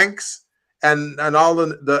 the banks and all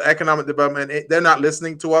the economic development, they're not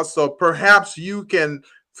listening to us. So perhaps you can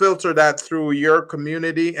filter that through your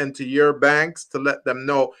community and to your banks to let them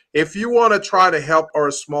know, if you want to try to help our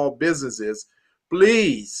small businesses,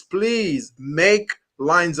 please make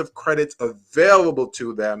lines of credit available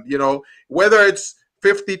to them. Whether it's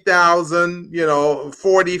 50,000,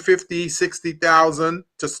 40, 50, 60,000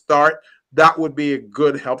 to start, that would be a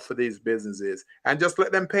good help for these businesses, and just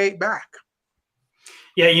let them pay it back.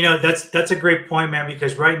 Yeah, that's a great point, man,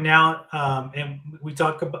 because right now, and we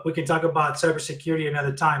can talk about cybersecurity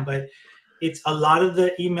another time, but it's a lot of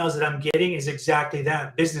the emails that I'm getting is exactly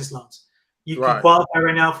that: business loans. You can qualify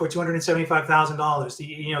right now for $275,000,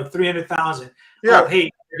 $300,000. Yeah. Oh,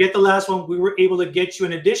 hey, forget the last one. We were able to get you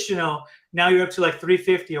an additional. Now you're up to like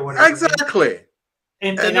 350 or whatever. Exactly.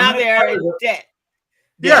 And now they're in debt.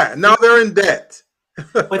 Yeah, now they're in debt.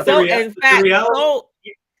 But in fact,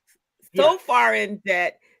 so far in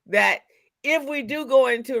debt that if we do go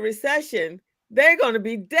into a recession, they're going to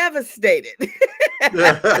be devastated. But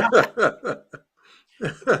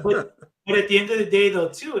at the end of the day, though,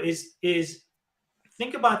 too, is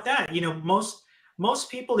think about that.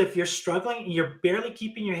 Most people, if you're struggling and you're barely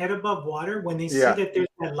keeping your head above water, when they see that there's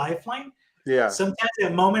that lifeline, sometimes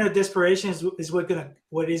that moment of desperation is what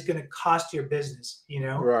is gonna cost your business.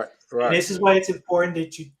 Right. And this is why it's important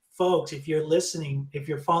that you folks, if you're listening, if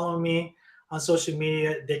you're following me on social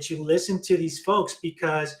media, that you listen to these folks,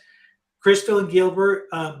 because Crystal and Gilbert,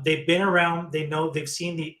 they've been around. They know, they've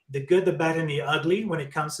seen the good, the bad, and the ugly when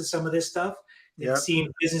it comes to some of this stuff. They've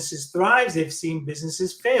seen businesses thrive. They've seen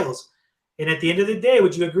businesses fails. And at the end of the day,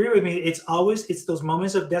 would you agree with me? It's those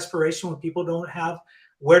moments of desperation when people don't have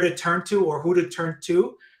where to turn to or who to turn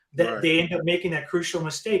to, that they end up making that crucial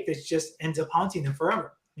mistake that just ends up haunting them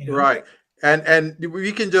forever. Right. And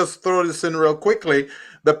we can just throw this in real quickly.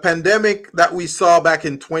 The pandemic that we saw back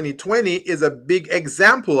in 2020 is a big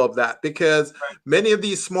example of that, because many of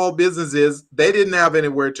these small businesses, they didn't have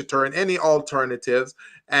anywhere to turn, any alternatives.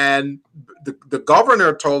 And the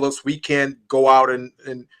governor told us we can't go out and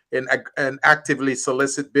actively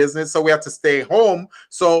solicit business, so we have to stay home.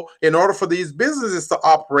 So in order for these businesses to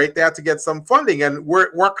operate, they had to get some funding. And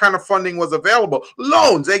what kind of funding was available?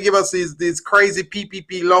 Loans. They give us these crazy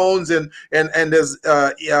PPP loans, and there's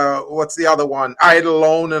what's the other one? Idle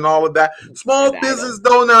loan and all of that. Small business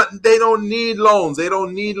they don't need loans. They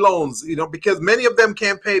don't need loans, because many of them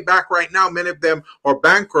can't pay back right now. Many of them are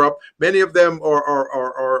bankrupt. Many of them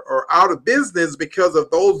are out of business because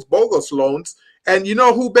of those bogus loans. And you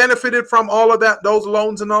know who benefited from all of that, those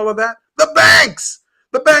loans and all of that? The banks.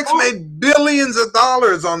 The banks made billions of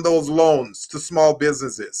dollars on those loans to small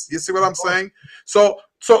businesses. You see what I'm saying? So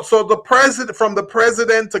the president, from the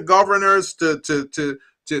president to governors to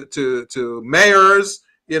mayors,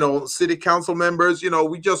 city council members,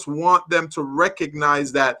 we just want them to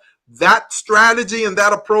recognize that strategy and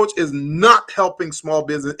that approach is not helping small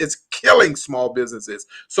business. It's killing small businesses.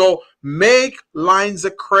 So make lines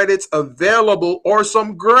of credits available or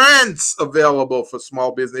some grants available for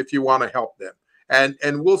small business if you want to help them.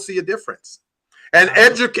 And we'll see a difference. And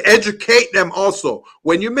educate them also.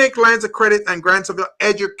 When you make lines of credit and grants available,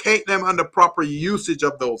 educate them on the proper usage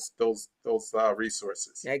of those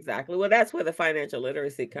resources. Exactly. Well, that's where the financial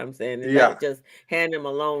literacy comes in, and not just hand them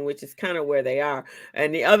a loan, which is kind of where they are.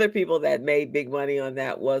 And the other people that made big money on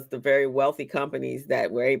that was the very wealthy companies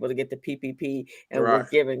that were able to get the PPP and were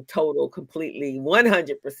given total, completely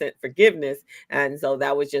 100% forgiveness. And so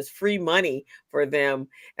that was just free money for them.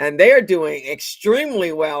 And they're doing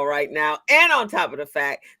extremely well right now. And on top of the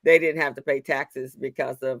fact they didn't have to pay taxes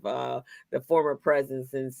because of the former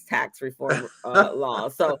president's tax reform law.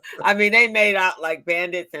 So, I mean, they made out like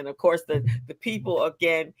bandits. And of course, the people,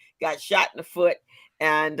 again, got shot in the foot.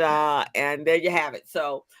 And there you have it.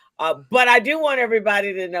 So, but I do want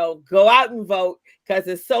everybody to know, go out and vote, because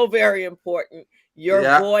it's so very important. Your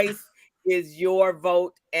voice is your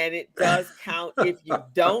vote, and it does count. If you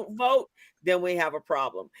don't vote, then we have a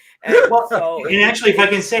problem. And actually, if I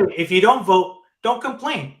can say, if you don't vote, don't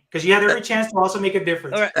complain, because you had every chance to also make a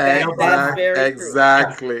difference.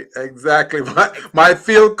 Exactly. My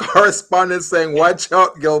field correspondent saying, "Watch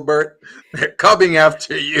out, Gilbert, they're coming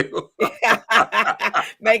after you."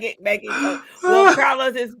 Make it. Well,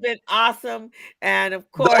 Carlos, it's been awesome, and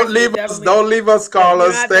of course, don't leave us,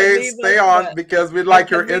 Carlos. Stay on, because we like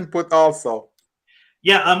your input also.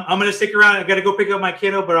 Yeah, I'm going to stick around. I got to go pick up my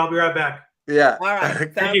kiddo, but I'll be right back. Yeah. All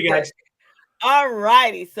right. Thank you, guys. All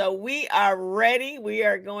righty. So we are ready. We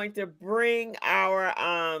are going to bring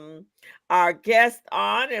our guest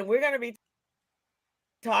on, and we're going to be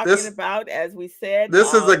talking about, as we said,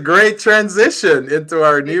 this is a great transition into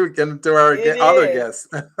our other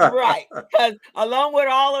guest. Right, because along with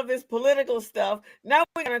all of this political stuff, now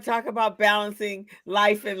we're going to talk about balancing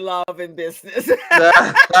life and love and business.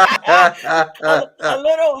 a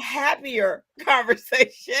little happier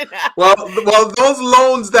conversation. well, those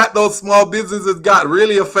loans that those small businesses got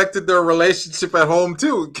really affected their relationship at home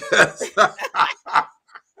too.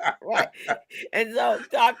 Right. And so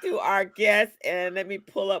talk to our guest, and let me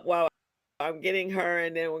pull up while I'm getting her,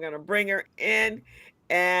 and then we're going to bring her in,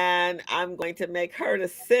 and I'm going to make her the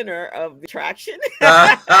center of the attraction. She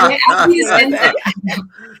said,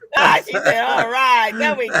 all right,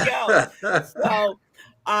 there we go. So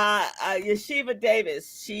Yeshiva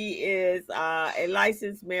Davis, she is a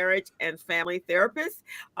licensed marriage and family therapist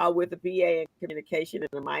with a BA in communication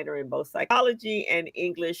and a minor in both psychology and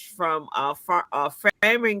English from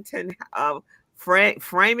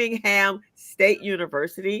Framingham State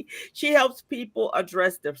University. She helps people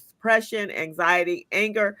address depression, anxiety,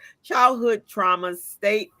 anger, childhood traumas,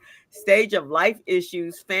 stage of life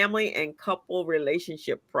issues, family and couple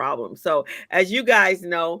relationship problems. So as you guys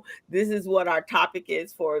know, this is what our topic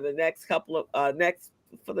is for the next couple of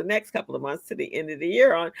months to the end of the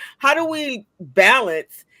year, on how do we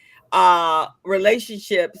balance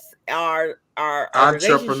relationships, our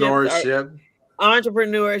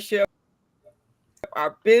entrepreneurship,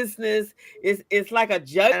 our business. It's like a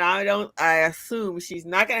judge, and I assume she's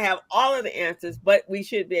not going to have all of the answers, but we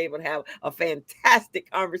should be able to have a fantastic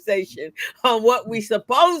conversation on what we're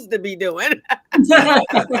supposed to be doing.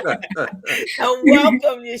 Welcome,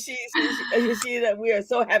 Yeshiva. We are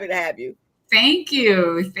so happy to have you. Thank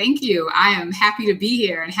you. I am happy to be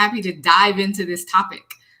here and happy to dive into this topic.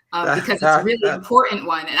 Because it's a really important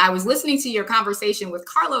one. And I was listening to your conversation with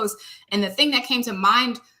Carlos, and the thing that came to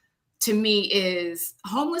mind to me is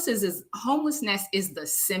homelessness is the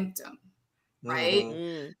symptom, right?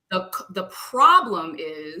 Mm-hmm. The problem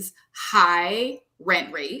is high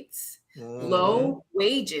rent rates, low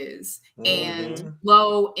wages, and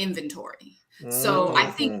low inventory. So I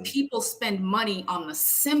think people spend money on the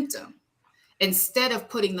symptom instead of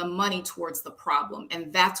putting the money towards the problem.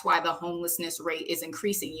 And that's why the homelessness rate is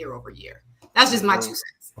increasing year over year. That's just my 2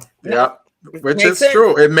 cents. Yeah, which is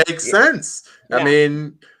true. It makes sense. Yeah. I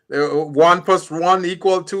mean, 1 +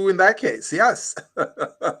 1 = 2 in that case. Yes.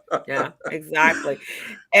 Yeah, exactly.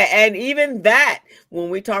 And even that, when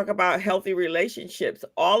we talk about healthy relationships,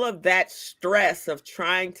 all of that stress of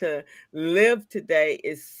trying to live today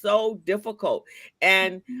is so difficult.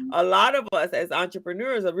 And a lot of us as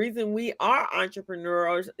entrepreneurs, the reason we are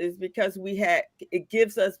entrepreneurs is because it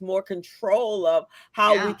gives us more control of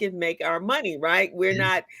how we can make our money, right? We're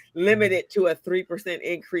not limited to a 3%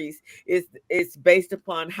 increase. It's based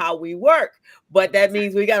upon how we work, but that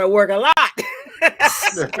means we got to work a lot.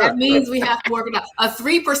 That means we have to work a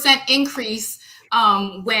 3% increase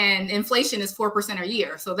when inflation is 4% a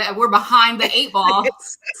year. So that we're behind the 8 ball.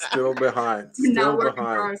 Still behind. We're not working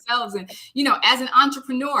for ourselves. And, as an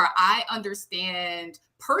entrepreneur, I understand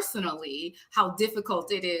personally how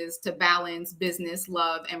difficult it is to balance business,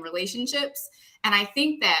 love, and relationships. And I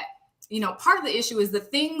think that part of the issue is the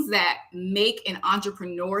things that make an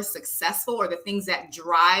entrepreneur successful, or the things that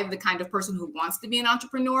drive the kind of person who wants to be an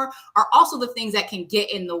entrepreneur, are also the things that can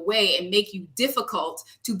get in the way and make you difficult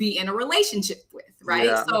to be in a relationship with, right?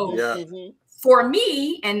 Yeah, so for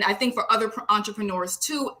me, and I think for other entrepreneurs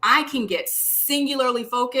too, I can get singularly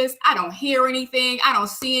focused. I don't hear anything. I don't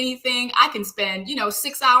see anything. I can spend,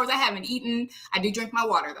 6 hours. I haven't eaten. I do drink my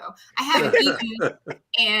water though. I haven't eaten.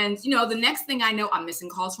 And, the next thing I know, I'm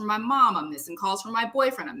missing calls from my mom. I'm missing calls from my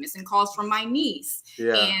boyfriend. I'm missing calls from my niece.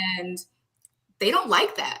 Yeah. And they don't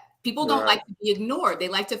like that. People don't like to be ignored. They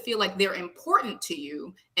like to feel like they're important to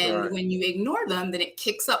you. And when you ignore them, then it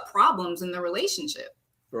kicks up problems in the relationship.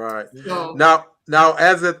 Right. So, now,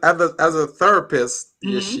 as a therapist,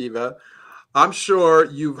 Yeshiva, I'm sure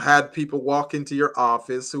you've had people walk into your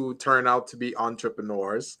office who turn out to be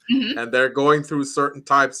entrepreneurs, and they're going through certain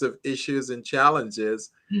types of issues and challenges.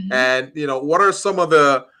 And what are some of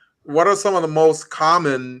the most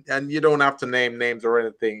common? And you don't have to name names or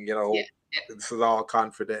anything. This is all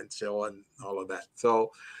confidential and all of that.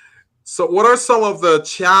 So what are some of the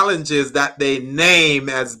challenges that they name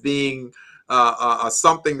as being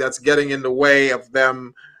something that's getting in the way of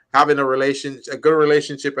them having a good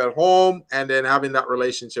relationship at home, and then having that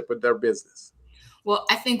relationship with their business? Well,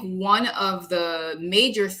 I think one of the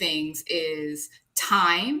major things is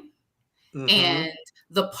time and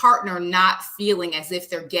the partner not feeling as if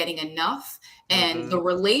they're getting enough, and the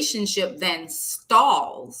relationship then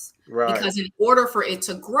stalls. Right. Because in order for it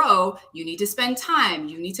to grow, you need to spend time,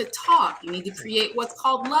 you need to talk, you need to create what's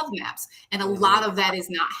called love maps. And a lot of that is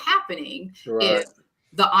not happening if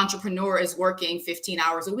the entrepreneur is working 15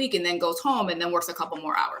 hours a week and then goes home and then works a couple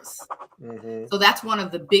more hours. So that's one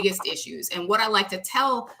of the biggest issues. And what I like to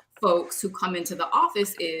tell folks who come into the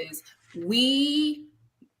office is we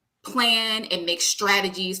plan and make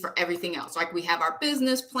strategies for everything else. Like we have our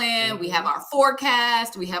business plan, we have our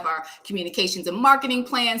forecast, we have our communications and marketing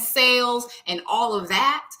plan, sales, and all of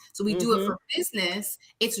that. So we do it for business.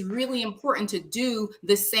 It's really important to do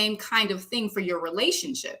the same kind of thing for your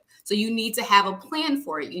relationship. So you need to have a plan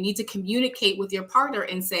for it. You need to communicate with your partner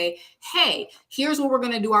and say, hey, here's where we're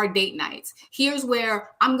going to do our date nights. Here's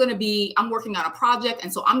where I'm working on a project.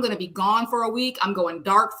 And so I'm going to be gone for a week. I'm going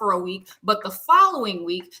dark for a week. But the following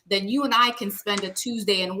week, then you and I can spend a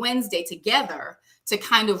Tuesday and Wednesday together to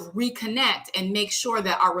kind of reconnect and make sure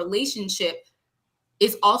that our relationship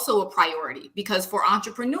is also a priority. Because for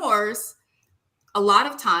entrepreneurs, a lot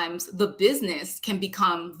of times the business can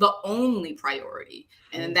become the only priority.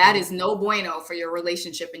 And that is no bueno for your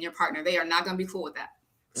relationship and your partner. They are not going to be cool with that.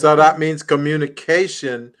 So that means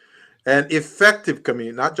communication and effective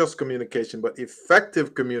not just communication, but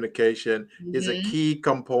effective communication is a key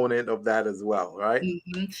component of that as well, right?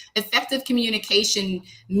 Effective communication,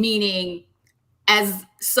 meaning as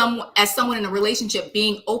someone in a relationship,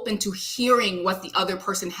 being open to hearing what the other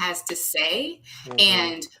person has to say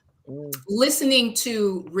and listening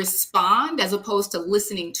to respond as opposed to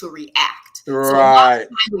listening to react. Right.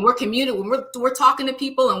 So when we're communicating, when we're talking to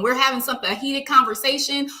people and we're having a heated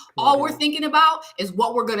conversation, all we're thinking about is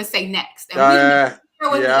what we're going to say next. And we don't hear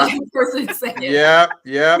what the other person said.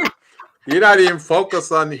 Yeah. You're not even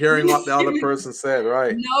focused on hearing what the other person said,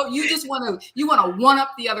 right? No, you just want to one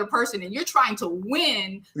up the other person, and you're trying to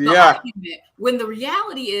win the argument. When the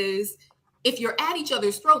reality is, if you're at each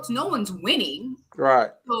other's throats, no one's winning. Right.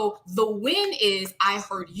 So the win is I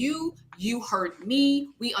heard you, you heard me,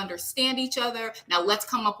 we understand each other. Now let's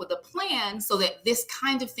come up with a plan so that this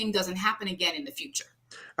kind of thing doesn't happen again in the future.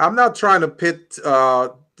 I'm not trying to pit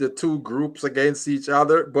the two groups against each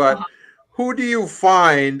other, but who do you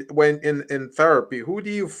find when in therapy, who do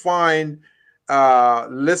you find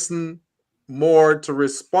listen more to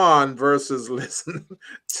respond versus listen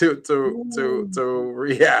to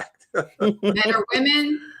react? Men or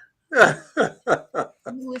women?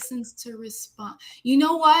 Who listens to respond? You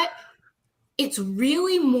know what? It's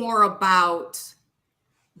really more about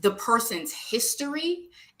the person's history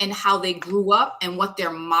and how they grew up and what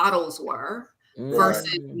their models were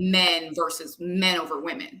versus men over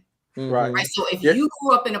women. Right. So if you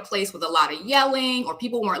grew up in a place with a lot of yelling or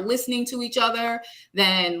people weren't listening to each other,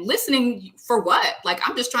 then listening for what? Like,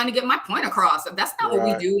 I'm just trying to get my point across. That's not what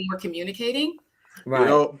we do when we're communicating. Right.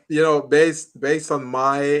 You know, based on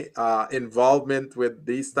my involvement with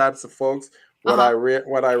these types of folks, what I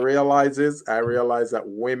realize that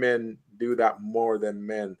women do that more than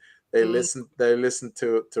men. They listen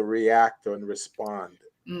to react and respond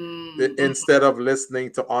instead of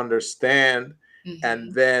listening to understand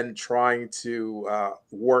and then trying to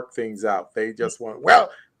work things out. They just want,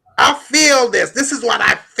 well, I feel this. This is what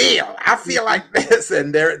I feel. I feel like this,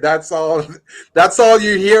 and that's all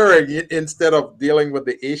you're hearing instead of dealing with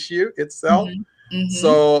the issue itself.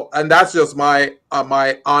 So, and that's just my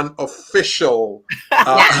unofficial.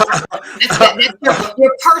 That's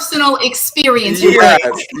your personal experience.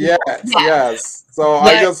 Yes. So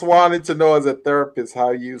I just wanted to know as a therapist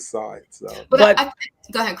how you saw it. So, but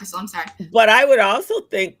go ahead, Crystal. I'm sorry. But I would also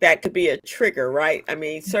think that could be a trigger, right? I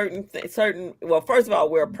mean, well, first of all,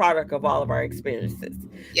 we're a product of all of our experiences.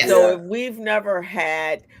 Yes. So if we've never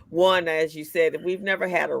had one, as you said, if we've never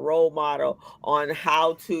had a role model on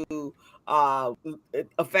how to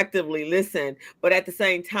effectively listen, but at the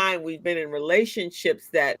same time, we've been in relationships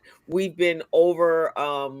that we've been over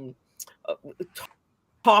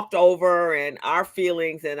talked over, and our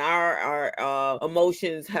feelings and our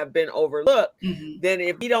emotions have been overlooked, then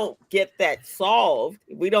if we don't get that solved,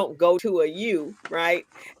 we don't go to a you, right?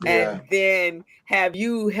 And then have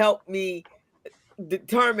you help me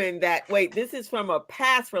determine that, wait, this is from a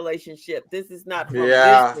past relationship, this is not from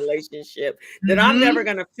this relationship, then I'm never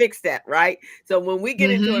going to fix that, right? So when we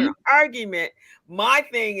get into an argument, my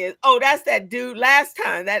thing is, oh, that's that dude last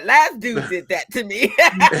time. That last dude did that to me.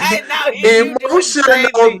 And now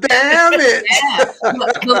emotional damage. Yeah.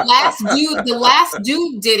 The last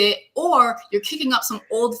dude did it, or you're kicking up some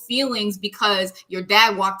old feelings because your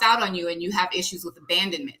dad walked out on you and you have issues with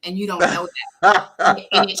abandonment and you don't know that.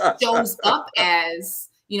 And it shows up as,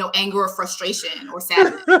 anger or frustration or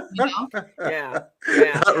sadness, Yeah.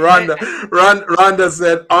 Rhonda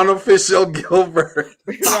said unofficial Gilbert.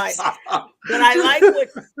 Right. But I like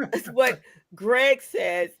what Greg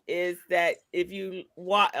says is that if you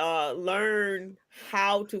learn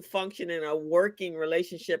how to function in a working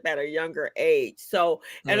relationship at a younger age. So,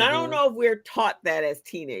 and I don't know if we're taught that as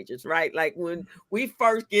teenagers, right? Like when we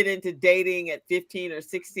first get into dating at 15 or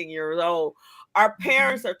 16 years old, our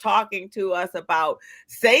parents are talking to us about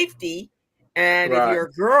safety. And if you're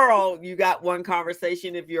a girl, you got one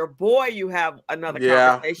conversation. If you're a boy, you have another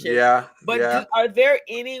conversation. But are there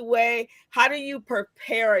any way, how do you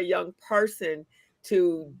prepare a young person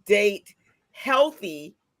to date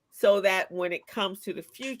healthy so that when it comes to the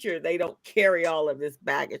future, they don't carry all of this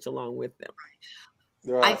baggage along with them?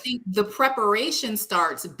 I think the preparation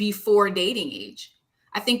starts before dating age.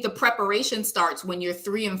 I think the preparation starts when you're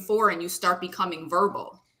 3 and 4 and you start becoming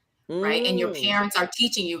verbal, right? And your parents are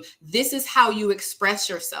teaching you, this is how you express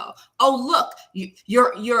yourself. Oh, look,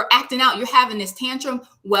 you're acting out. You're having this tantrum.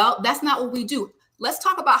 Well, that's not what we do. Let's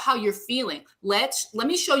talk about how you're feeling. Let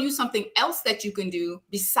me show you something else that you can do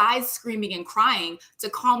besides screaming and crying to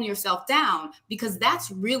calm yourself down, because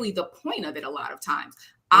that's really the point of it a lot of times.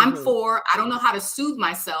 I'm 4, I don't know how to soothe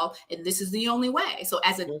myself, and this is the only way. So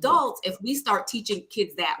as adults, if we start teaching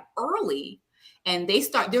kids that early and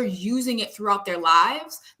they're using it throughout their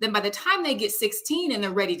lives, then by the time they get 16 and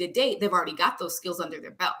they're ready to date, they've already got those skills under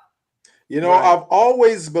their belt. I've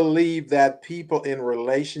always believed that people in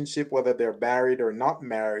relationship, whether they're married or not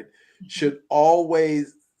married, should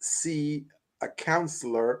always see a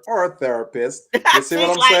counselor or a therapist. You see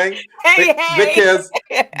what I'm saying?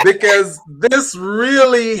 Because this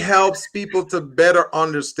really helps people to better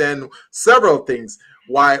understand several things.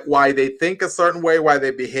 Why they think a certain way, why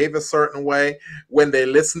they behave a certain way, when they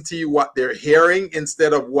listen to you, what they're hearing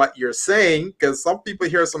instead of what you're saying. Because some people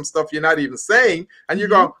hear some stuff you're not even saying, and you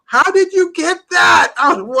go, how did you get that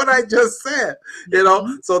out of what I just said?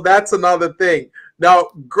 So that's another thing. Now,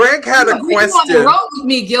 Greg had a question. You on the road with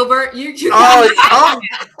me, Gilbert.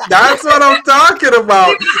 That's what I'm talking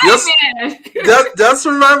about. Just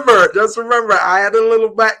remember, I had a little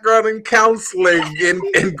background in counseling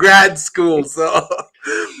in grad school. So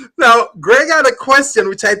now, Greg had a question,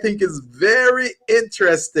 which I think is very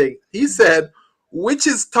interesting. He said, which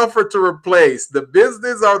is tougher to replace, the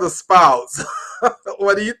business or the spouse?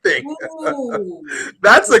 What do you think? Ooh.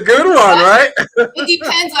 That's a good one, right? It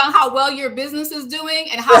depends on how well your business is doing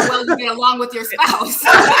and how well you get along with your spouse.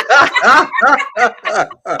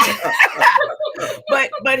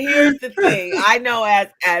 But here's the thing. I know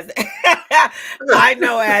as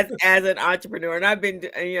an entrepreneur, and I've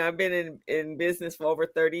been in business for over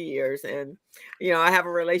 30 years, and I have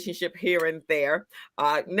a relationship here and there.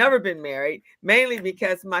 Never been married, mainly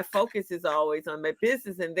because my focus is always on my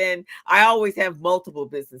business, and then I always have multiple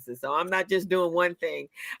businesses, so I'm not just doing one thing.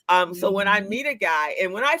 So when I meet a guy,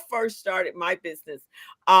 and when I first started my business,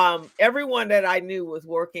 everyone that I knew was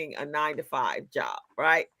working a 9-to-5 job,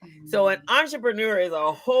 right? So an entrepreneur is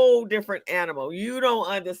a whole different animal. You don't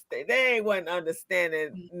understand. They wasn't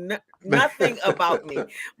understanding nothing about me.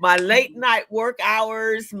 My late night work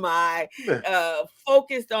hours, my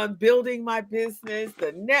focused on building my business,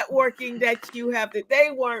 the networking that you have.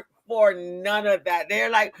 They weren't for none of that. They're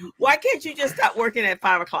like, why can't you just stop working at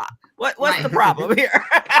 5 o'clock? What's the problem here?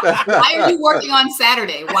 Why are you working on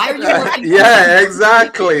Saturday? Why are you working? Yeah,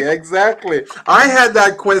 exactly. I had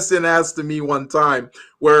that question asked to me one time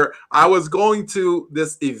where I was going to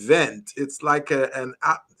this event. It's like an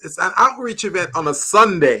outreach event on a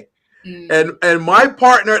Sunday. And my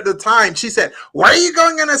partner at the time, she said, why are you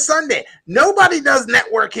going on a Sunday? Nobody does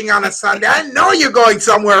networking on a Sunday. I know you're going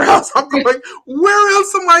somewhere else. I'm going, where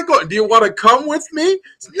else am I going? Do you want to come with me?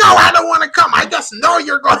 No, I don't want to come. I just know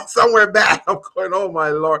you're going somewhere bad. I'm going, oh my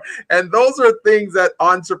Lord. And those are things that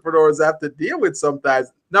entrepreneurs have to deal with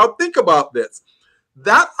sometimes. Now think about this.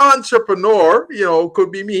 That entrepreneur,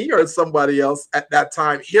 could be me or somebody else at that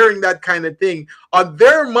time, hearing that kind of thing. On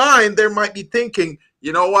their mind, they might be thinking,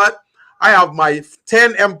 you know what? I have my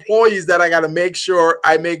 10 employees that I got to make sure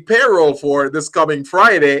I make payroll for this coming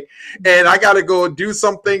Friday. And I got to go do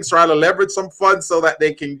some things, try to leverage some funds so that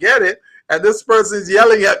they can get it. And this person's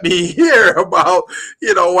yelling at me here about,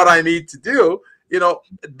 what I need to do.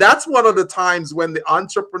 that's one of the times when the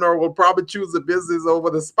entrepreneur will probably choose the business over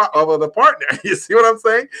the partner. You see what I'm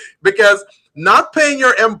saying? Because not paying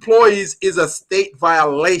your employees is a state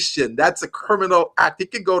violation. That's a criminal act. You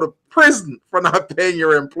can go to prison for not paying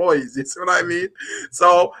your employees. You see what I mean?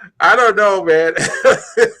 So I don't know, man.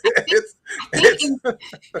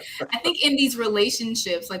 I think in these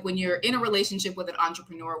relationships, like when you're in a relationship with an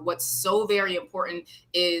entrepreneur, what's so very important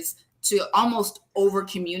is to almost over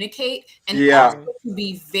communicate and also to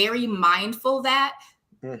be very mindful that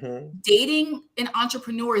dating an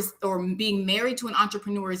entrepreneur or being married to an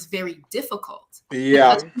entrepreneur is very difficult.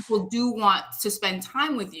 Because people do want to spend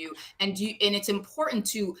time with you, and it's important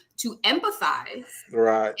to empathize,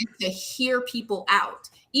 right, and to hear people out,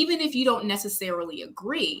 even if you don't necessarily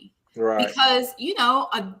agree, right? Because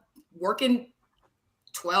working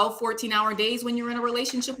 12, 14-hour days when you're in a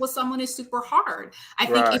relationship with someone is super hard. I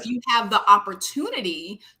think if you have the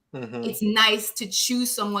opportunity, it's nice to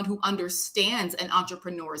choose someone who understands an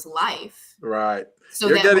entrepreneur's life. Right. So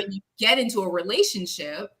when you get into a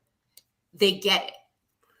relationship, they get it.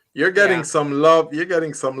 You're getting some love. You're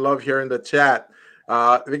getting some love here in the chat.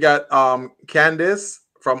 We got Candice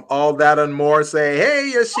from All That and More saying,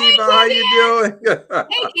 "Hey, Yeshiva, how you doing?"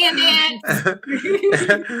 Hey,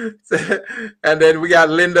 Candice. And then we got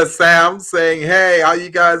Linda Sam saying, "Hey, how you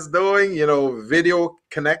guys doing? Video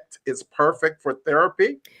connect is perfect for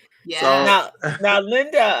therapy." Yeah. So, now,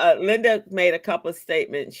 Linda made a couple of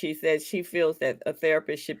statements. She said she feels that a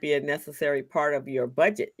therapist should be a necessary part of your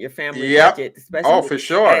budget, your family budget, especially. For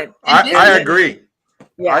sure. I agree.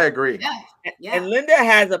 Yeah. I agree. Yeah. And Linda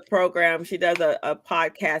has a program. She does a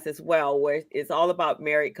podcast as well, where it's all about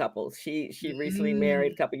married couples. She recently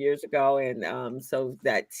married a couple years ago, and so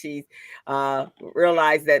that she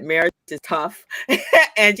realized that marriage is tough,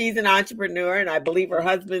 and she's an entrepreneur, and I believe her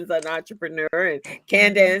husband's an entrepreneur, and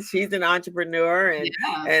Candace, she's an entrepreneur,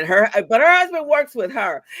 and her husband works with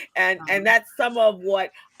her, and that's some of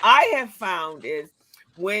what I have found is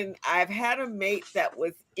when I've had a mate that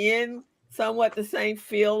was in somewhat the same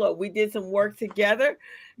field, or we did some work together,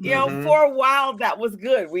 for a while that was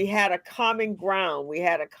good. We had a common ground. We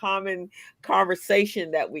had a common conversation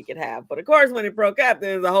that we could have. But of course, when it broke up,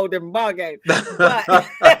 there was a whole different ballgame. But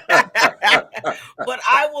but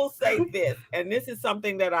I will say this, and this is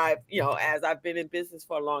something that I've, as I've been in business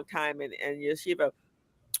for a long time, and Yeshiva,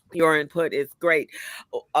 your input is great.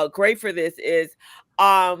 Great for this is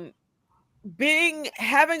having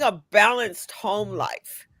a balanced home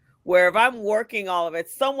life. Where if I'm working all of it,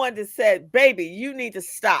 someone just said, "Baby, you need to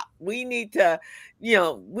stop. We need to,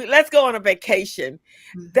 let's go on a vacation."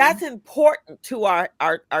 That's important to our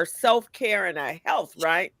self-care and our health,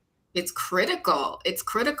 right? It's critical. It's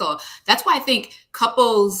critical. That's why I think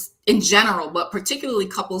couples in general, but particularly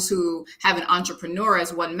couples who have an entrepreneur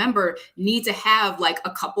as one member, need to have like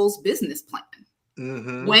a couple's business plan.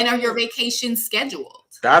 When are your vacations scheduled?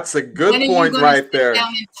 That's a good point right there. Down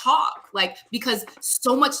and talk, because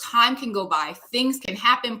so much time can go by, things can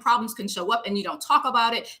happen, problems can show up, and you don't talk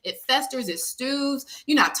about it. It festers, it stews.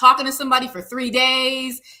 You're not talking to somebody for 3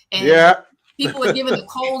 days, and people are giving a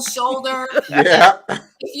cold shoulder. Yeah.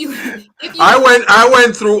 If you I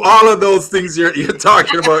went through all of those things you're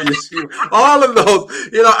talking about, Yeshiva. All of those.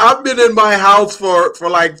 I've been in my house for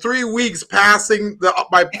like 3 weeks, passing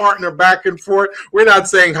my partner back and forth. We're not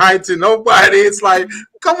saying hi to nobody. It's like,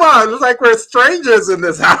 come on, it's like we're strangers in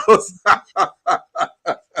this house.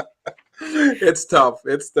 It's tough.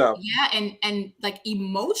 Yeah, and like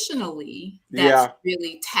emotionally, that's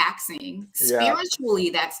really taxing.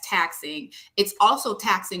 Spiritually, that's taxing. It's also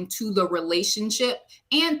taxing to the relationship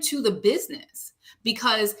and to the business,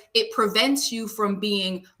 because it prevents you from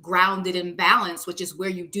being grounded and balanced, which is where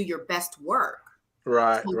you do your best work.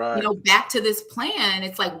 Right. Back to this plan.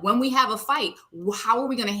 It's like, when we have a fight, how are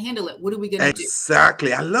we going to handle it? What are we going to do?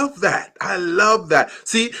 Exactly. I love that.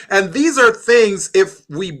 See, and these are things, if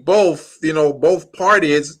we both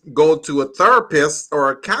parties go to a therapist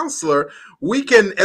or a counselor, we can